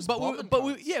 it's like, but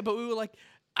we were like.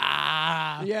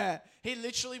 Yeah, he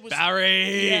literally was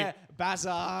Barry. Yeah,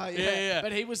 Bazar. Yeah.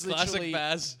 But he was literally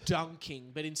Baz.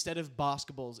 dunking, but instead of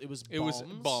basketballs, it was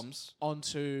bombs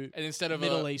onto and instead of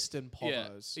Middle Eastern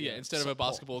povos. Yeah, instead of a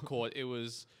basketball court, it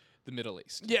was the Middle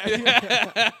East.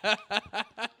 Yeah.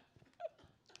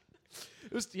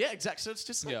 It was exactly. So it's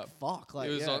just like fuck. Like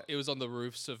it was on the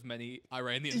roofs of many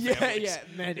Iranian families.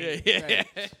 Many.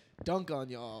 Dunk on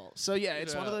y'all. So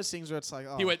it's one of those things where it's like,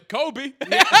 he went Kobe.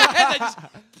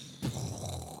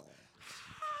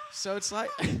 So it's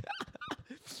like,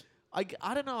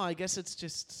 I don't know. I guess it's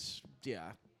just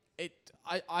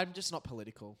I'm just not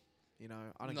political. You know,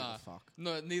 I don't give a fuck.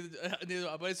 No, neither.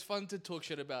 But it's fun to talk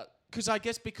shit about.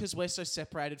 Because we're so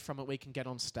separated from it, we can get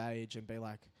on stage and be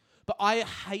like. But I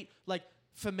hate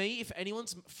for me, if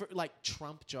anyone's like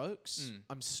Trump jokes,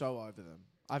 I'm so over them.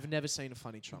 I've never seen a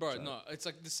funny Trump joke. Bro, no. It's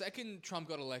like the second Trump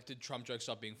got elected, Trump jokes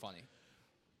stopped being funny.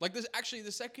 Like this, actually,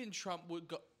 the second Trump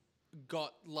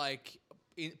got like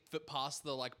past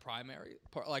the like primary,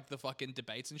 like the fucking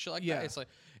debates and shit like that.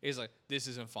 It's like this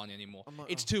isn't funny anymore.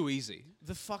 Like, it's too easy.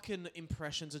 The fucking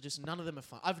impressions are just none of them are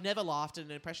fun. I've never laughed at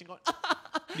an impression going,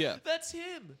 that's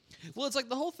him. Well, it's like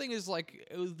the whole thing is like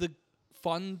the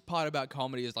fun part about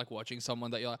comedy is like watching someone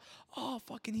that you're like, oh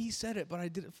fucking he said it, but I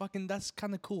didn't fucking. That's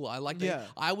kind of cool. I like that.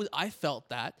 I felt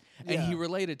that, and he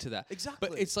related to that. Exactly.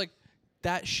 But it's like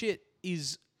that shit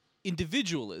is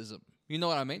individualism. You know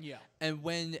what I mean? Yeah. And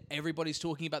when everybody's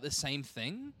talking about the same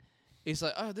thing, it's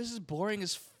like, oh, this is boring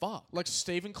as fuck. Like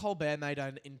Stephen Colbert made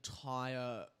an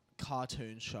entire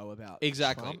cartoon show about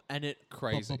Trump, and it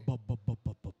crazy.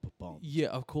 Yeah,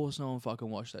 of course no one fucking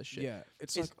watched that shit. Yeah,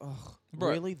 it's like,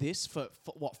 really this for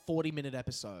what 40-minute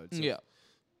episodes? Yeah,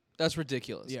 that's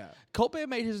ridiculous. Yeah, Colbert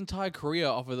made his entire career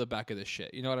off of the back of this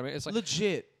shit. You know what I mean? It's like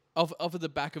legit off of the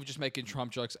back of just making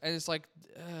Trump jokes, and it's like,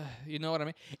 you know what I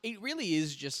mean? It really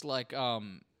is just like,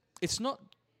 it's not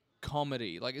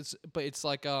comedy, like it's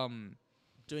like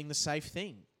doing the safe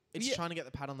thing. It's trying to get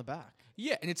the pat on the back.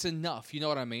 Yeah, and it's enough. You know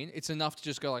what I mean? It's enough to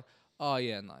just go like, oh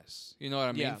yeah, nice. You know what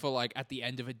I mean? For like at the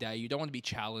end of a day, you don't want to be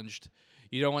challenged.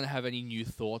 You don't want to have any new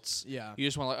thoughts. Yeah. You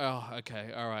just want like, oh,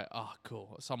 okay, all right, oh,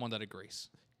 cool. Someone that agrees.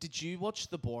 Did you watch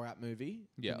the Borat movie?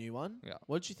 Yeah. The new one? Yeah.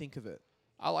 What did you think of it?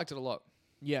 I liked it a lot.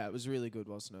 Yeah, it was really good,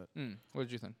 wasn't it? What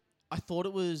did you think? I thought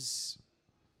it was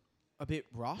a bit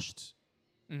rushed,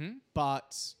 Mm-hmm.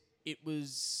 but it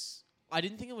was... I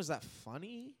didn't think it was that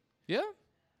funny. Yeah?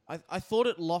 I thought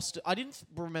it lost. I didn't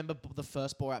remember the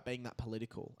first Borat being that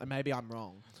political, and maybe I'm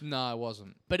wrong. No, it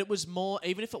wasn't. But it was more,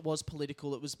 even if it was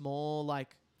political, it was more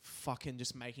like fucking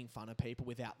just making fun of people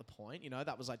without the point. You know,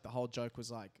 that was like the whole joke was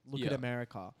like, look at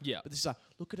America. Yeah. But this is like,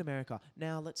 look at America.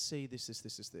 Now let's see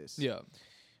this. Yeah.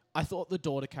 I thought the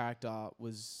daughter character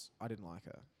was, I didn't like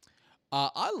her.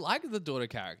 I like the daughter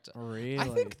character. Really? I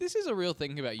think this is a real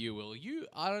thing about you, Will.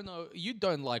 I don't know, you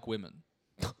don't like women.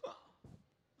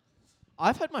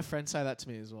 I've had my friends say that to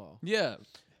me as well. Yeah.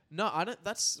 No, I don't.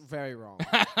 That's very wrong.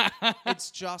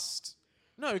 It's just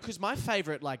no, because my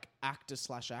favorite like actor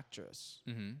 / actress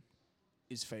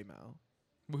is female.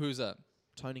 Who's that?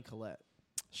 Toni Collette.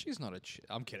 She's not a chick.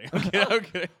 I'm kidding. I'm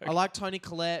kidding. I like Toni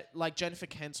Collette, like Jennifer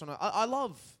Kent's on. I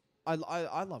love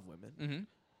women, Mm-hmm.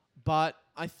 but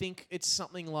I think it's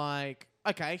something like,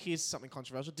 okay, here's something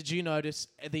controversial. Did you notice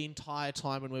the entire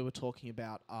time when we were talking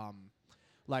about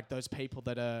like those people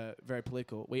that are very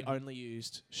political, we only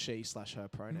used she / her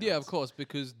pronouns? Yeah, of course,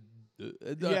 because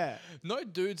yeah, no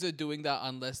dudes are doing that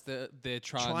unless they're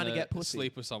trying to get pussy.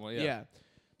 Sleep with someone. Yeah.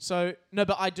 So no,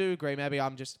 but I do agree. Maybe I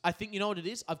think you know what it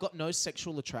is. I've got no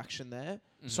sexual attraction there,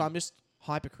 so I'm just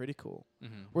hypercritical.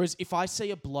 Whereas if I see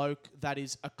a bloke that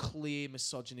is a clear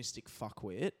misogynistic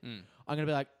fuckwit, I'm gonna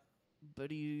be like,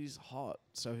 but he's hot,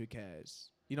 so who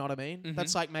cares? You know what I mean?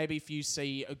 That's like maybe if you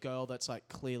see a girl that's like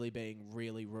clearly being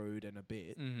really rude and a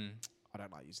bit, I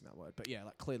don't like using that word, but yeah,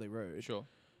 like clearly rude. Sure.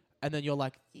 And then you're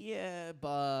like, yeah,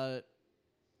 but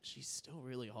she's still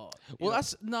really hot. Well,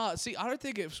 that's nah. See, I don't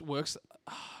think it works.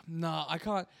 Nah, I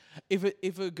can't.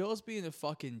 If a girl's being a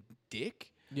fucking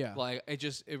dick, yeah, like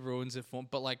it ruins it for.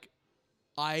 But like,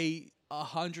 I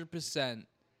 100%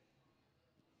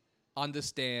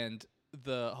 understand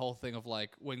the whole thing of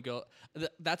like when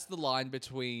that's the line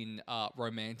between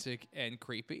romantic and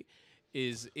creepy.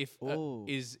 Is if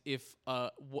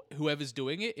whoever's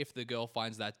doing it, if the girl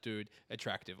finds that dude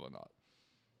attractive or not.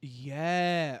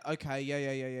 Yeah. Okay.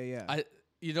 Yeah.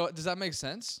 You know, does that make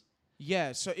sense?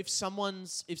 Yeah. So if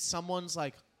someone's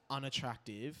like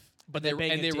unattractive, but they're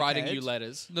writing you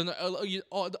letters. No.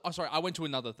 Sorry. I went to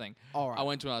another thing. All right. I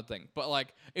went to another thing. But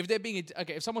like, if they're being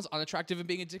if someone's unattractive and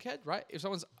being a dickhead, right? If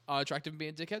someone's unattractive and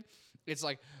being a dickhead, it's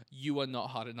like you are not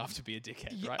hot enough to be a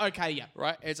dickhead, right? Okay. Yeah.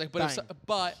 Right. It's like, Bang.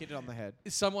 but hit it on the head.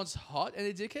 If someone's hot and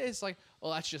a dickhead, it's like,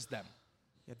 well, that's just them.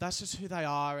 Yeah, that's just who they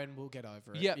are, and we'll get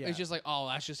over it. Yeah, it's just like, oh,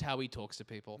 that's just how he talks to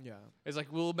people. Yeah. It's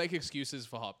like, we'll make excuses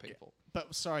for hot people. Yeah.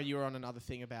 But sorry, you were on another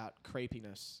thing about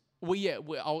creepiness. Well, yeah,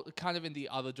 I'll kind of in the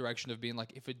other direction of being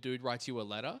like, if a dude writes you a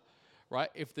letter, right?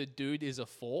 If the dude is a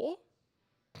 4,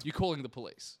 you're calling the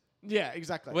police. Yeah,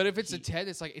 exactly. But if it's a 10,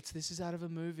 it's like, this is out of a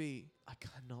movie. I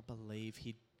cannot believe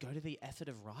he'd go to the effort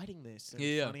of writing this and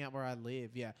Yeah. finding out where I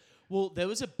live. Yeah. Well, there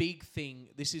was a big thing.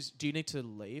 Do you need to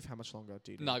leave? How much longer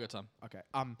do you need? No, I got time. Okay.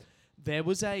 There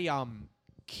was a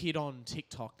kid on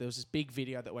TikTok. There was this big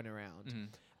video that went around,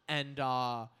 and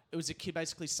it was a kid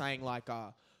basically saying like,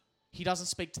 he doesn't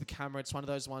speak to the camera. It's one of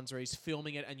those ones where he's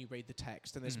filming it and you read the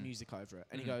text and there's music over it,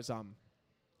 and he goes,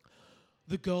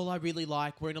 the girl I really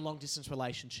like, we're in a long distance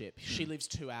relationship. She lives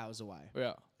 2 hours away.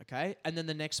 Yeah. Okay. And then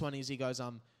the next one is he goes,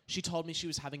 she told me she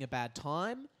was having a bad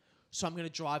time, so I'm going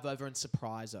to drive over and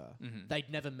surprise her. They'd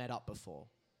never met up before.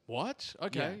 What?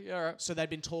 Okay. Yeah, all right. So they'd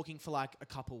been talking for like a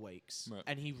couple weeks,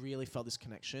 and he really felt this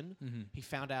connection. He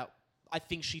found out. I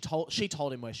think she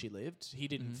told him where she lived. He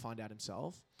didn't find out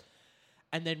himself.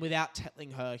 And then without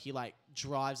telling her, he like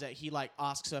drives it. He like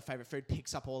asks her favorite food,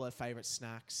 picks up all her favorite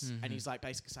snacks, and he's like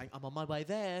basically saying, "I'm on my way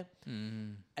there."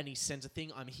 And he sends a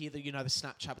thing. I'm here. The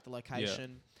Snapchat with the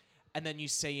location. Yeah. And then you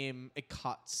see him, it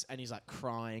cuts, and he's like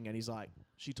crying, and he's like,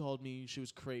 she told me she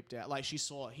was creeped out. Like he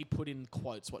put in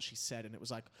quotes what she said, and it was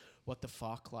like, what the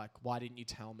fuck? Like, why didn't you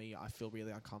tell me? I feel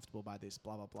really uncomfortable by this,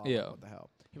 blah, blah, blah. Yeah. Like, what the hell?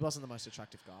 He wasn't the most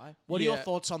attractive guy. What are your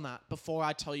thoughts on that before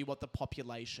I tell you what the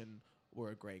population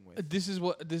were agreeing with? This is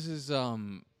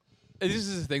the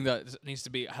thing that needs to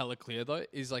be hella clear though,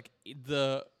 is like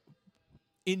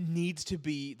it needs to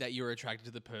be that you're attracted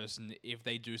to the person if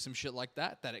they do some shit like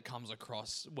that it comes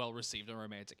across well received and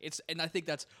romantic. And I think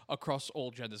that's across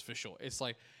all genders for sure. It's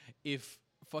like if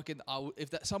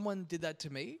someone did that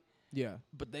to me, yeah,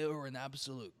 but they were an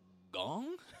absolute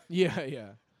gong,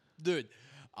 yeah, dude,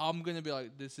 I'm gonna be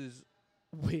like, this is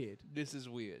weird.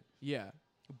 Yeah,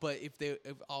 but if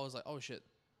I was like, oh shit,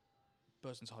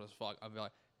 person's hot as fuck, I'd be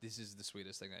like, this is the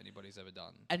sweetest thing that anybody's ever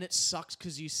done. And it sucks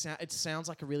because it sounds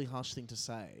like a really harsh thing to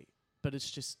say, but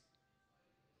it's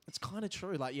kind of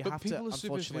true. Like you have to,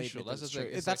 unfortunately, admit that's the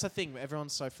thing. That's the thing.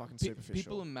 Everyone's so fucking superficial.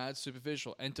 People are mad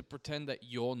superficial, and to pretend that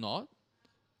you're not,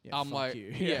 Yeah, I'm fuck like,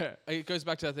 you. yeah. It goes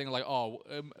back to that thing like,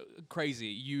 crazy.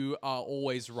 You are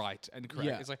always right and correct.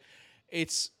 Yeah. It's like,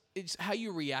 it's how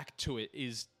you react to it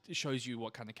shows you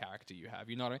what kind of character you have.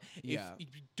 You know what I mean? Yeah. If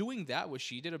doing that, what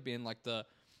she did, have been like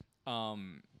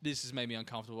this has made me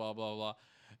uncomfortable, blah blah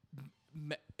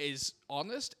blah, is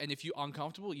honest. And if you're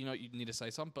uncomfortable, you need to say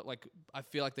something. But like, I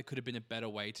feel like there could have been a better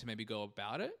way to maybe go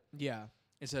about it. Yeah.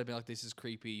 Instead of being like, this is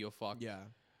creepy, you're fucked. Yeah.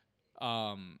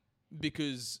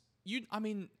 Because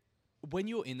when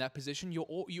you're in that position, you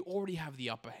already have the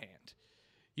upper hand.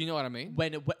 You know what I mean?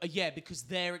 Because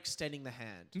they're extending the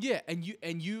hand. Yeah, and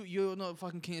you're not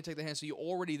fucking keen to take the hand, so you're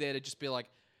already there to just be like,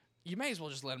 you may as well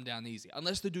just let him down easy.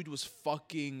 Unless the dude was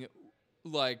fucking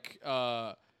like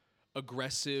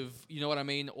aggressive, you know what I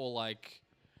mean, or like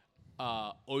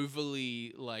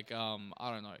overly like I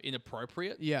don't know,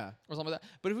 inappropriate. Yeah. Or something like that.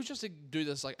 But if it was just to do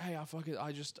this, like, hey, I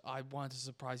wanted to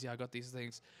surprise you. I got these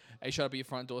things. Hey, shut up at your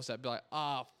front doorstep. Be like,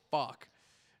 fuck.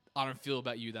 I don't feel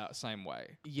about you that same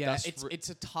way. Yeah, it's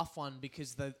a tough one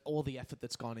because all the effort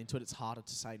that's gone into it, it's harder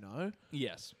to say no.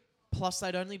 Yes. Plus,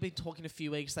 they'd only been talking a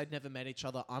few weeks. They'd never met each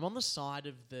other. I'm on the side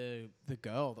of the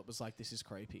girl that was like, this is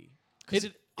creepy. Because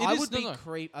I would be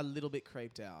a little bit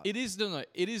creeped out. It is, no.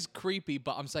 It is creepy,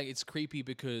 but I'm saying it's creepy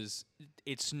because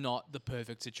it's not the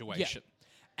perfect situation. Yeah.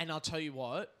 And I'll tell you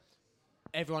what,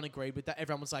 everyone agreed with that.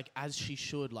 Everyone was like, as she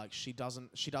should. Like, she doesn't.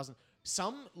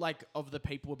 Some, like, of the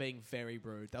people were being very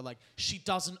rude. They're like, she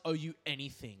doesn't owe you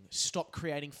anything. Stop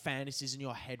creating fantasies in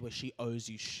your head where she owes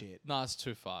you shit. No, it's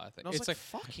too far, I think. And I was like,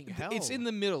 fucking hell. It's in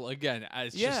the middle, again.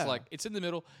 Just like, it's in the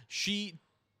middle. She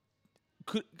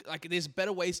could, like, there's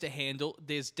better ways to handle.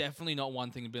 There's definitely not one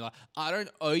thing to be like, I don't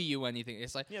owe you anything.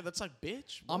 It's like, yeah, that's like,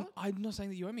 bitch. I'm not saying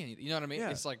that you owe me anything. You know what I mean?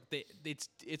 Yeah. It's like,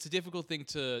 it's a difficult thing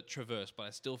to traverse, but I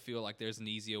still feel like there's an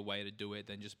easier way to do it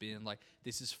than just being like,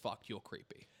 this is fucked, you're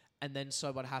creepy. And then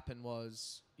so what happened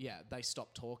was, they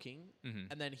stopped talking.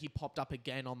 Mm-hmm. And then he popped up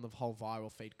again on the whole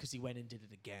viral feed because he went and did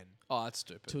it again. Oh, that's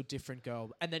stupid. To a different girl.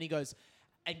 And then he goes,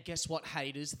 and guess what,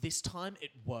 haters? This time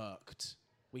it worked.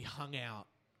 We hung out.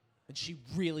 And she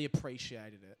really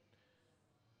appreciated it.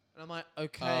 And I'm like,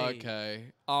 okay. Okay.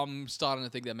 I'm starting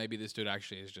to think that maybe this dude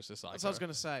actually is just a psycho. That's what I was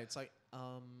going to say. It's like,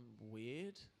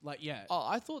 weird. Like, yeah. Oh,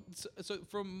 I thought, so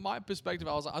from my perspective,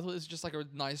 I thought this was just like a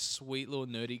nice, sweet little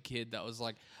nerdy kid that was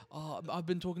like, oh, I've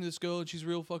been talking to this girl and she's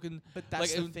real fucking. But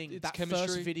that's like, the thing. It's that chemistry.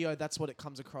 First video, that's what it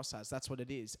comes across as. That's what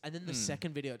it is. And then the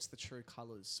second video, it's the true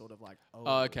colors, sort of like,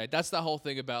 oh, okay. That's the whole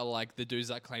thing about like the dudes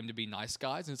that claim to be nice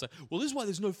guys. And it's like, well, this is why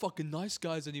there's no fucking nice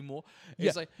guys anymore. Yeah.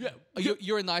 It's like,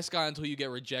 you're a nice guy until you get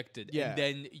rejected. Yeah. And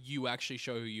then you actually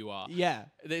show who you are. Yeah.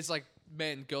 It's like,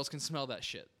 man, girls can smell that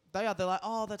shit. They are. They're like,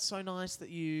 oh, that's so nice that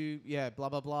you, blah,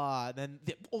 blah, blah. And then,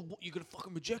 what, you gonna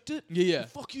fucking reject it? Yeah. Well,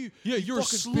 fuck you. Yeah, you're a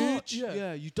fucking slut. Bitch.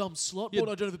 Yeah, you dumb slut. Yeah.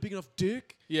 What, I don't have a big enough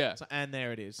dick? Yeah. So, and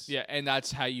there it is. Yeah, and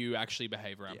that's how you actually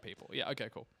behave around people. Yeah, okay,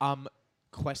 cool.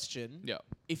 Question. Yeah.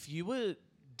 If you were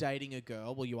dating a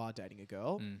girl, well, you are dating a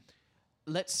girl.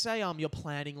 Let's say you're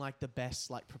planning like the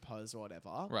best like proposal or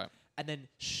whatever. Right. And then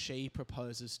she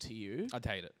proposes to you. I'd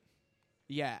hate it.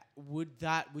 Yeah. Would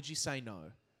you say no?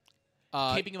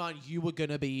 Keeping in mind you were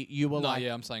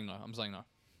I'm saying no.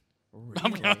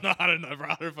 Really? I don't know, bro.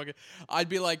 I don't fucking. I'd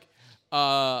be like,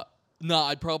 no.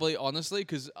 I'd probably honestly,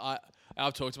 because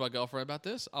I've talked to my girlfriend about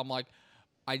this. I'm like,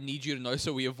 I need you to know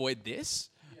so we avoid this.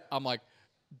 Yeah. I'm like,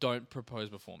 don't propose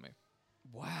before me.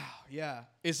 Wow. Yeah.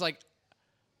 It's like,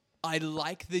 I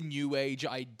like the new age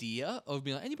idea of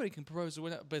being like, anybody can propose or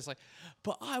whatever, but it's like,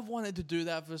 but I've wanted to do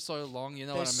that for so long. You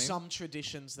know what I mean? There's some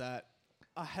traditions that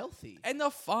are healthy and they're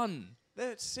fun.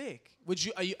 They're sick.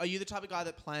 Are you the type of guy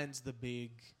that plans the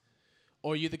big,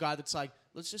 or are you the guy that's like,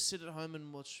 let's just sit at home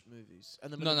and watch movies?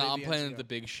 And then no, I'm planning the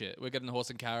big shit. We're getting a horse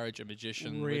and carriage, a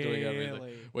magician. Really? We're doing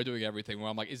everything. We're doing everything. Where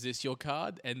I'm like, is this your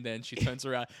card? And then she turns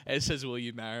around and it says, "Will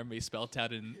you marry me?" spelled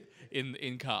out in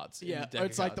cards. Yeah,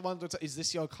 it's like the one that's like, is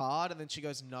this your card? And then she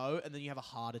goes no, and then you have a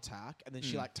heart attack, and then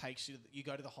she like takes you. You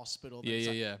go to the hospital.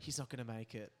 Yeah. He's not gonna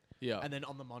make it. Yeah. And then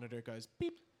on the monitor it goes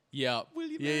beep. Yeah. Will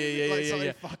you marry me?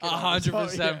 Yeah.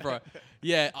 100%, bro.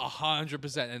 Yeah,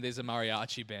 100%. And there's a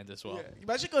mariachi band as well. Yeah.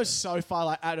 Imagine it goes so far,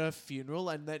 like at her funeral,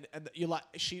 and you're like,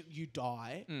 you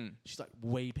die. She's like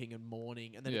weeping and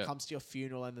mourning, and then it comes to your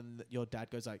funeral, and then your dad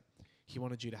goes like, he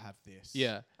wanted you to have this.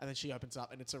 Yeah. And then she opens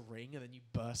up, and it's a ring, and then you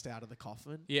burst out of the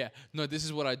coffin. Yeah. No, this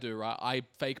is what I do, right? I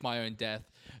fake my own death,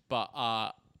 but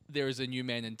there is a new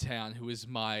man in town who is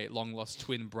my long lost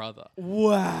twin brother.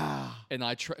 Wow. And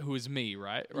who is me,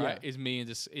 right? Yeah. Is me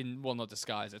in not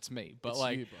disguise, it's me. But It's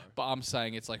like, you, bro. but I'm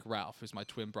saying it's like Ralph, who's my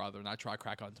twin brother, and I try to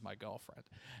crack onto my girlfriend,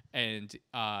 and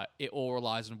it all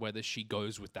relies on whether she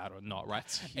goes with that or not, right?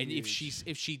 That's and if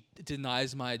huge. she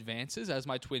denies my advances as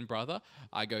my twin brother,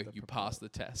 I go, you passed the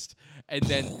test, and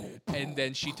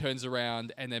then she turns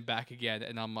around and then back again,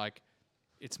 and I'm like,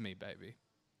 it's me, baby.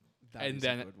 That And is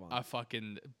then a good one. I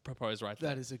fucking propose right there.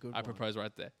 That is a good I one. propose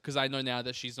right there. Because I know now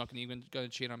that she's not gonna even going to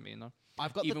cheat on me, you know?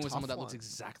 I've got Even the with someone tough that looks one.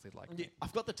 exactly like Yeah, me.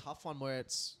 I've got the tough one where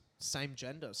it's same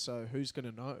gender, so who's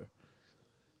gonna know?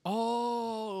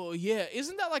 Oh, yeah.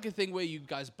 Isn't that like a thing where you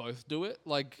guys both do it?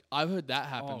 Like, I've heard that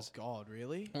happens. Oh God,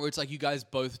 really? Or it's like you guys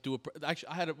both do it. Actually,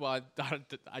 I had it. Well,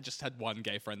 I just had one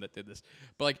gay friend that did this,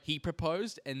 but like he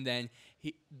proposed, and then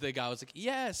the guy was like,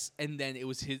 "Yes," and then it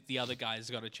was the other guy's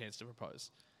got a chance to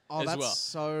propose. Oh, as that's well.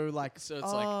 so like. So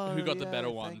it's like, who got the better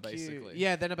one, thank you. basically.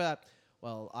 Yeah. Then about,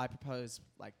 well, I propose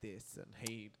like this, and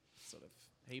he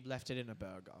left it in a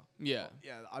burger. Yeah,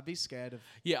 Yeah, I'd be scared of.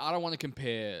 yeah. I don't want to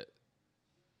compare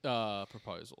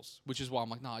proposals, which is why I'm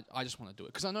like, no, I just want to do it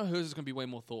because I know hers is going to be way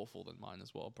more thoughtful than mine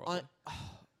as well. Probably.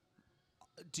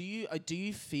 Do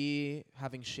you fear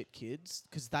having shit kids?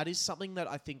 Because that is something that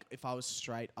I think if I was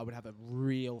straight, I would have a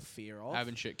real fear of.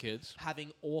 Having shit kids.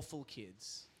 Having awful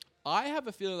kids. I have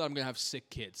a feeling that I'm going to have sick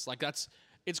kids. Like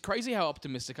it's crazy how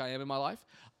optimistic I am in my life.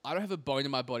 I don't have a bone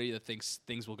in my body that thinks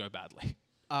things will go badly.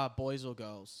 Boys or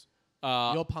girls?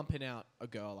 Uh, You're pumping out a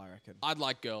girl, I reckon. I'd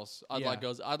like girls. I'd Yeah.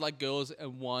 like girls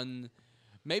and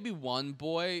maybe one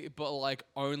boy, but like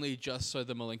only just so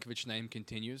the Milinkovic name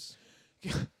continues.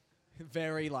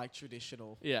 Very like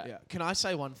traditional. Yeah. Can I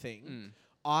say one thing?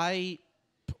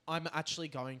 I'm actually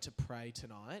going to pray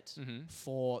tonight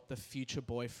for the future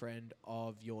boyfriend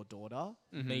of your daughter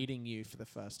meeting you for the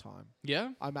first time. Yeah?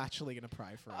 I'm actually going to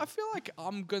pray for him. I feel like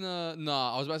I'm gonna.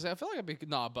 Nah, I was about to say. I feel like I'd be.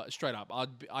 Nah, but straight up,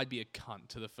 I'd be a cunt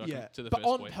to the first. Yeah, To the but first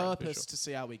on boyfriend, for purpose sure. to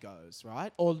see how he goes,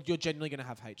 right? Or you're genuinely going to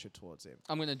have hatred towards him.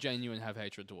 I'm gonna genuinely have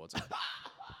hatred towards him.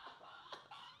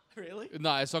 Really?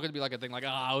 No, it's not gonna be like a thing like,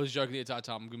 I was joking the entire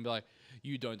time. I'm gonna be like,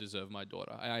 you don't deserve my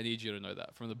daughter, and I need you to know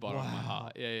that from the bottom of my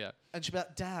heart. Yeah, yeah. And she'll be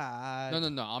like, Dad.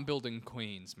 No. I'm building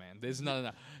queens, man. There's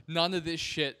none of this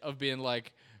shit of being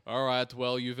like, all right,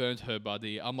 well, you've earned her,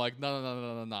 buddy. I'm like,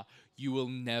 no. You will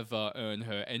never earn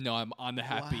her, and no, I'm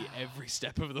unhappy every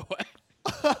step of the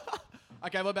way.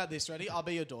 Okay, what about this? Ready? I'll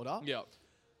be your daughter. Yeah.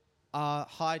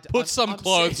 Hi. Put some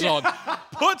clothes on.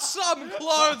 Put some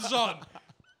clothes on.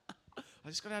 I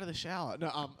just got out of the shower.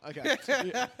 No, okay.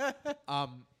 Yeah.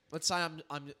 Let's say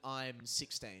I'm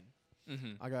 16.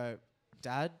 I go,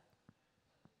 Dad,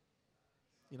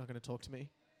 you're not going to talk to me?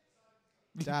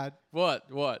 Dad. What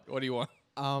do you want?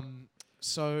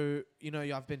 So,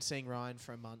 I've been seeing Ryan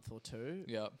for a month or two.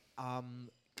 Yeah.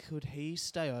 Could he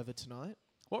stay over tonight?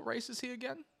 What race is he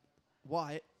again?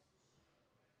 White.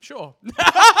 Sure.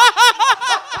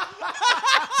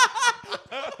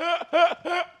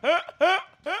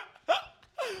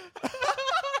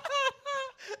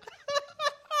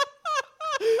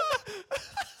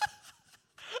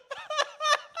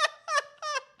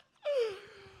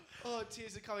 Oh,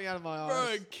 tears are coming out of my eyes.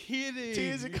 Bro, kidding.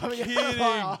 Tears are coming out of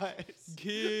my eyes.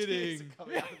 Kidding. Tears are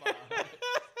coming out of my eyes.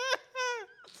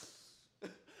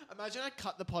 Imagine I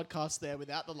cut the podcast there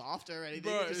without the laughter or anything.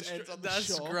 Bro, It just ends on the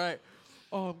that's shore. great.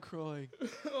 Oh, I'm crying.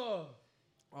 Oh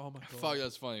my god. Fuck,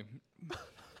 that's funny.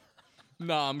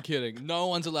 Nah, I'm kidding. No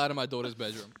one's allowed in my daughter's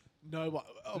bedroom. No, what?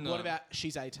 No. What about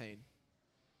she's 18?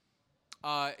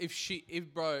 If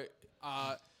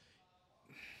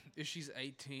she's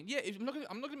 18, yeah.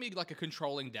 I'm not gonna be like a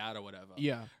controlling dad or whatever.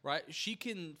 Yeah. Right. She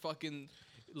can fucking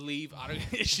leave. I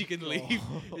don't. She can leave. You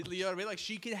know what I mean? Like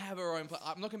she can have her own.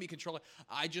 I'm not gonna be controlling.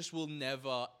 I just will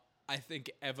never. I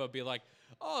think ever be like,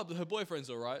 oh, her boyfriend's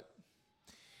all right.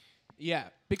 Yeah,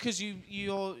 because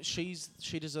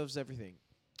she deserves everything.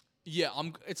 Yeah,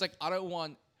 it's like I don't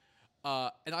want,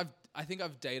 and I think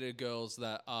I've dated girls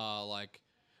that are like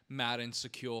mad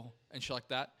insecure and shit like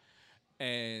that,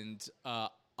 and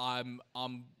I'm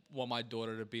want my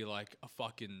daughter to be like a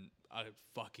fucking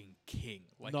king,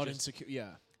 like Not just, insecure.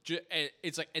 Yeah. and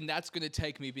it's like, and that's gonna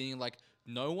take me being like,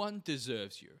 no one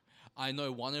deserves you. I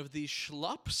know one of these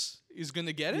schlups is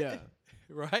gonna get it, Yeah.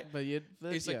 right? But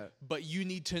It's yeah. like, but you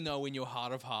need to know in your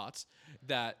heart of hearts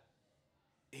that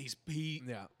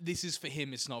Yeah. this is for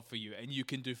him, it's not for you, and you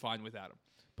can do fine without him.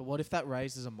 But what if that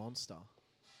raises a monster?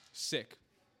 Sick.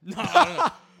 No, I don't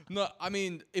know. No, I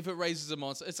mean, if it raises a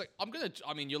monster, it's like,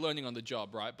 you're learning on the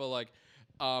job, right? But like,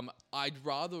 I'd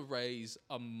rather raise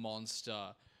a monster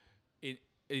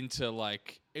into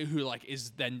like who like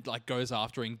is then like goes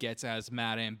after and gets as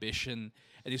mad ambition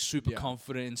and is super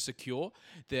confident and secure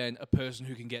than a person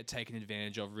who can get taken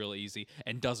advantage of real easy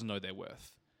and doesn't know their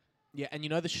worth. Yeah, and you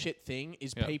know the shit thing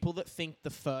is people that think the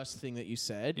first thing that you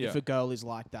said, if a girl is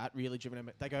like that, really driven,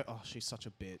 they go, "Oh, she's such a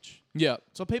bitch." Yeah,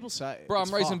 that's what people say. Bro,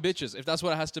 I'm raising bitches. If that's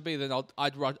what it has to be, then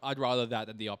I'd rather that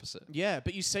than the opposite. Yeah,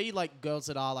 but you see like girls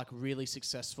that are like really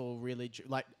successful, really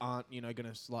like aren't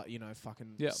gonna like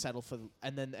fucking settle for,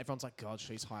 and then everyone's like, "God,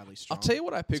 she's highly strong." I'll tell you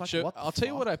what I picture. Like, I'll tell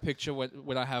you what I picture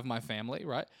when I have my family.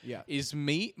 Right? Yeah, is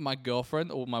me, my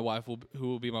girlfriend, or my wife, who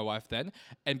will be my wife then,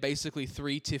 and basically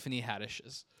 3 Tiffany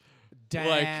Haddishes. Damn,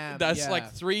 like that's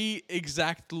like 3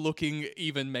 exact looking,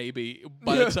 even maybe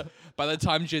by the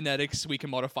time genetics we can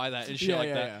modify that and shit that.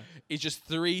 Yeah. It's just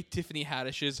 3 Tiffany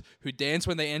Haddishes who dance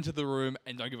when they enter the room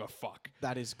and don't give a fuck.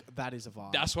 That is a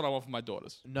vibe. That's what I want for my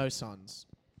daughters. No sons.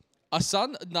 A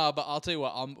son? No, but I'll tell you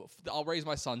what. I'll raise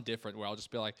my son different. Where I'll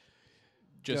just be like,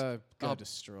 go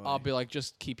destroy. I'll be like,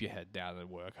 just keep your head down and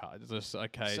work hard. Just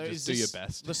okay, so just do your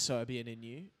best. The Serbian in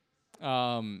you.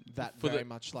 That very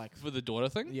much like for the daughter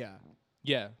thing.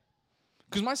 Yeah.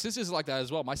 Because my sisters are like that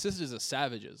as well. My sisters are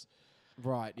savages.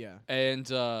 Right. Yeah.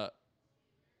 And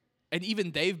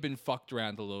even they've been fucked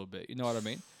around a little bit. You know what I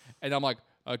mean? And I'm like,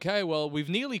 okay, well, we've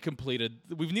nearly got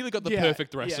the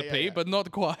perfect recipe, but not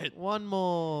quite. One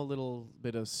more little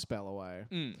bit of spell away.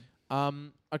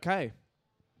 Okay.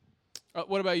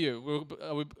 What about you?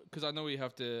 Because I know we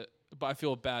have to, but I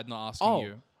feel bad not asking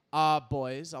you.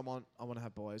 Boys. I want to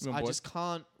have boys. I just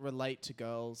can't relate to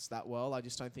girls that well. I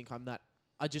just don't think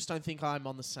I'm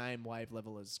on the same wave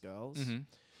level as girls. Mm-hmm.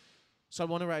 So I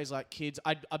want to raise like kids.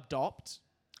 I'd adopt.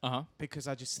 Because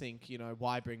I just think,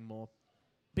 why bring more?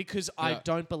 Because I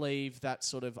don't believe that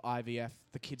sort of IVF,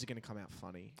 the kids are going to come out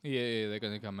funny. Yeah, they're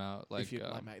going to come out like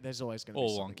mate, there's always going to be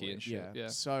all wonky and shit. Yeah.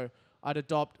 So I'd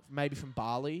adopt maybe from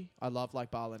Bali. I love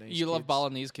like Balinese. You love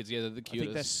Balinese kids, yeah? They're the cutest. I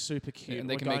think they're super cute. And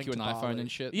they can make you an iPhone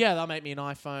and shit. Yeah, they'll make me an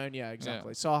iPhone. Yeah,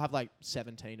 exactly. Yeah. So I'll have like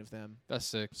 17 of them. That's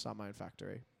sick. Start my own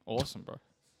factory. Awesome, bro.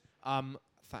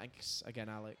 Thanks again,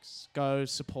 Alex. Go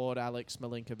support Alex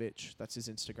Milinkovic. That's his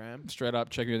Instagram. Straight up,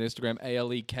 check him on Instagram.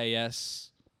 ALEKS.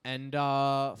 And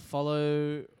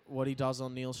follow what he does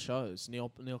on Neil's shows. Neil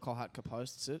Kolhatka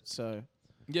posts it. So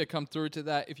yeah, come through to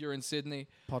that if you're in Sydney.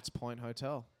 Potts Point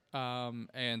Hotel.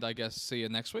 And I guess see you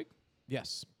next week.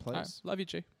 Yes, please. Right. Love you,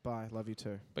 G. Bye. Love you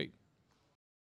too. Bye.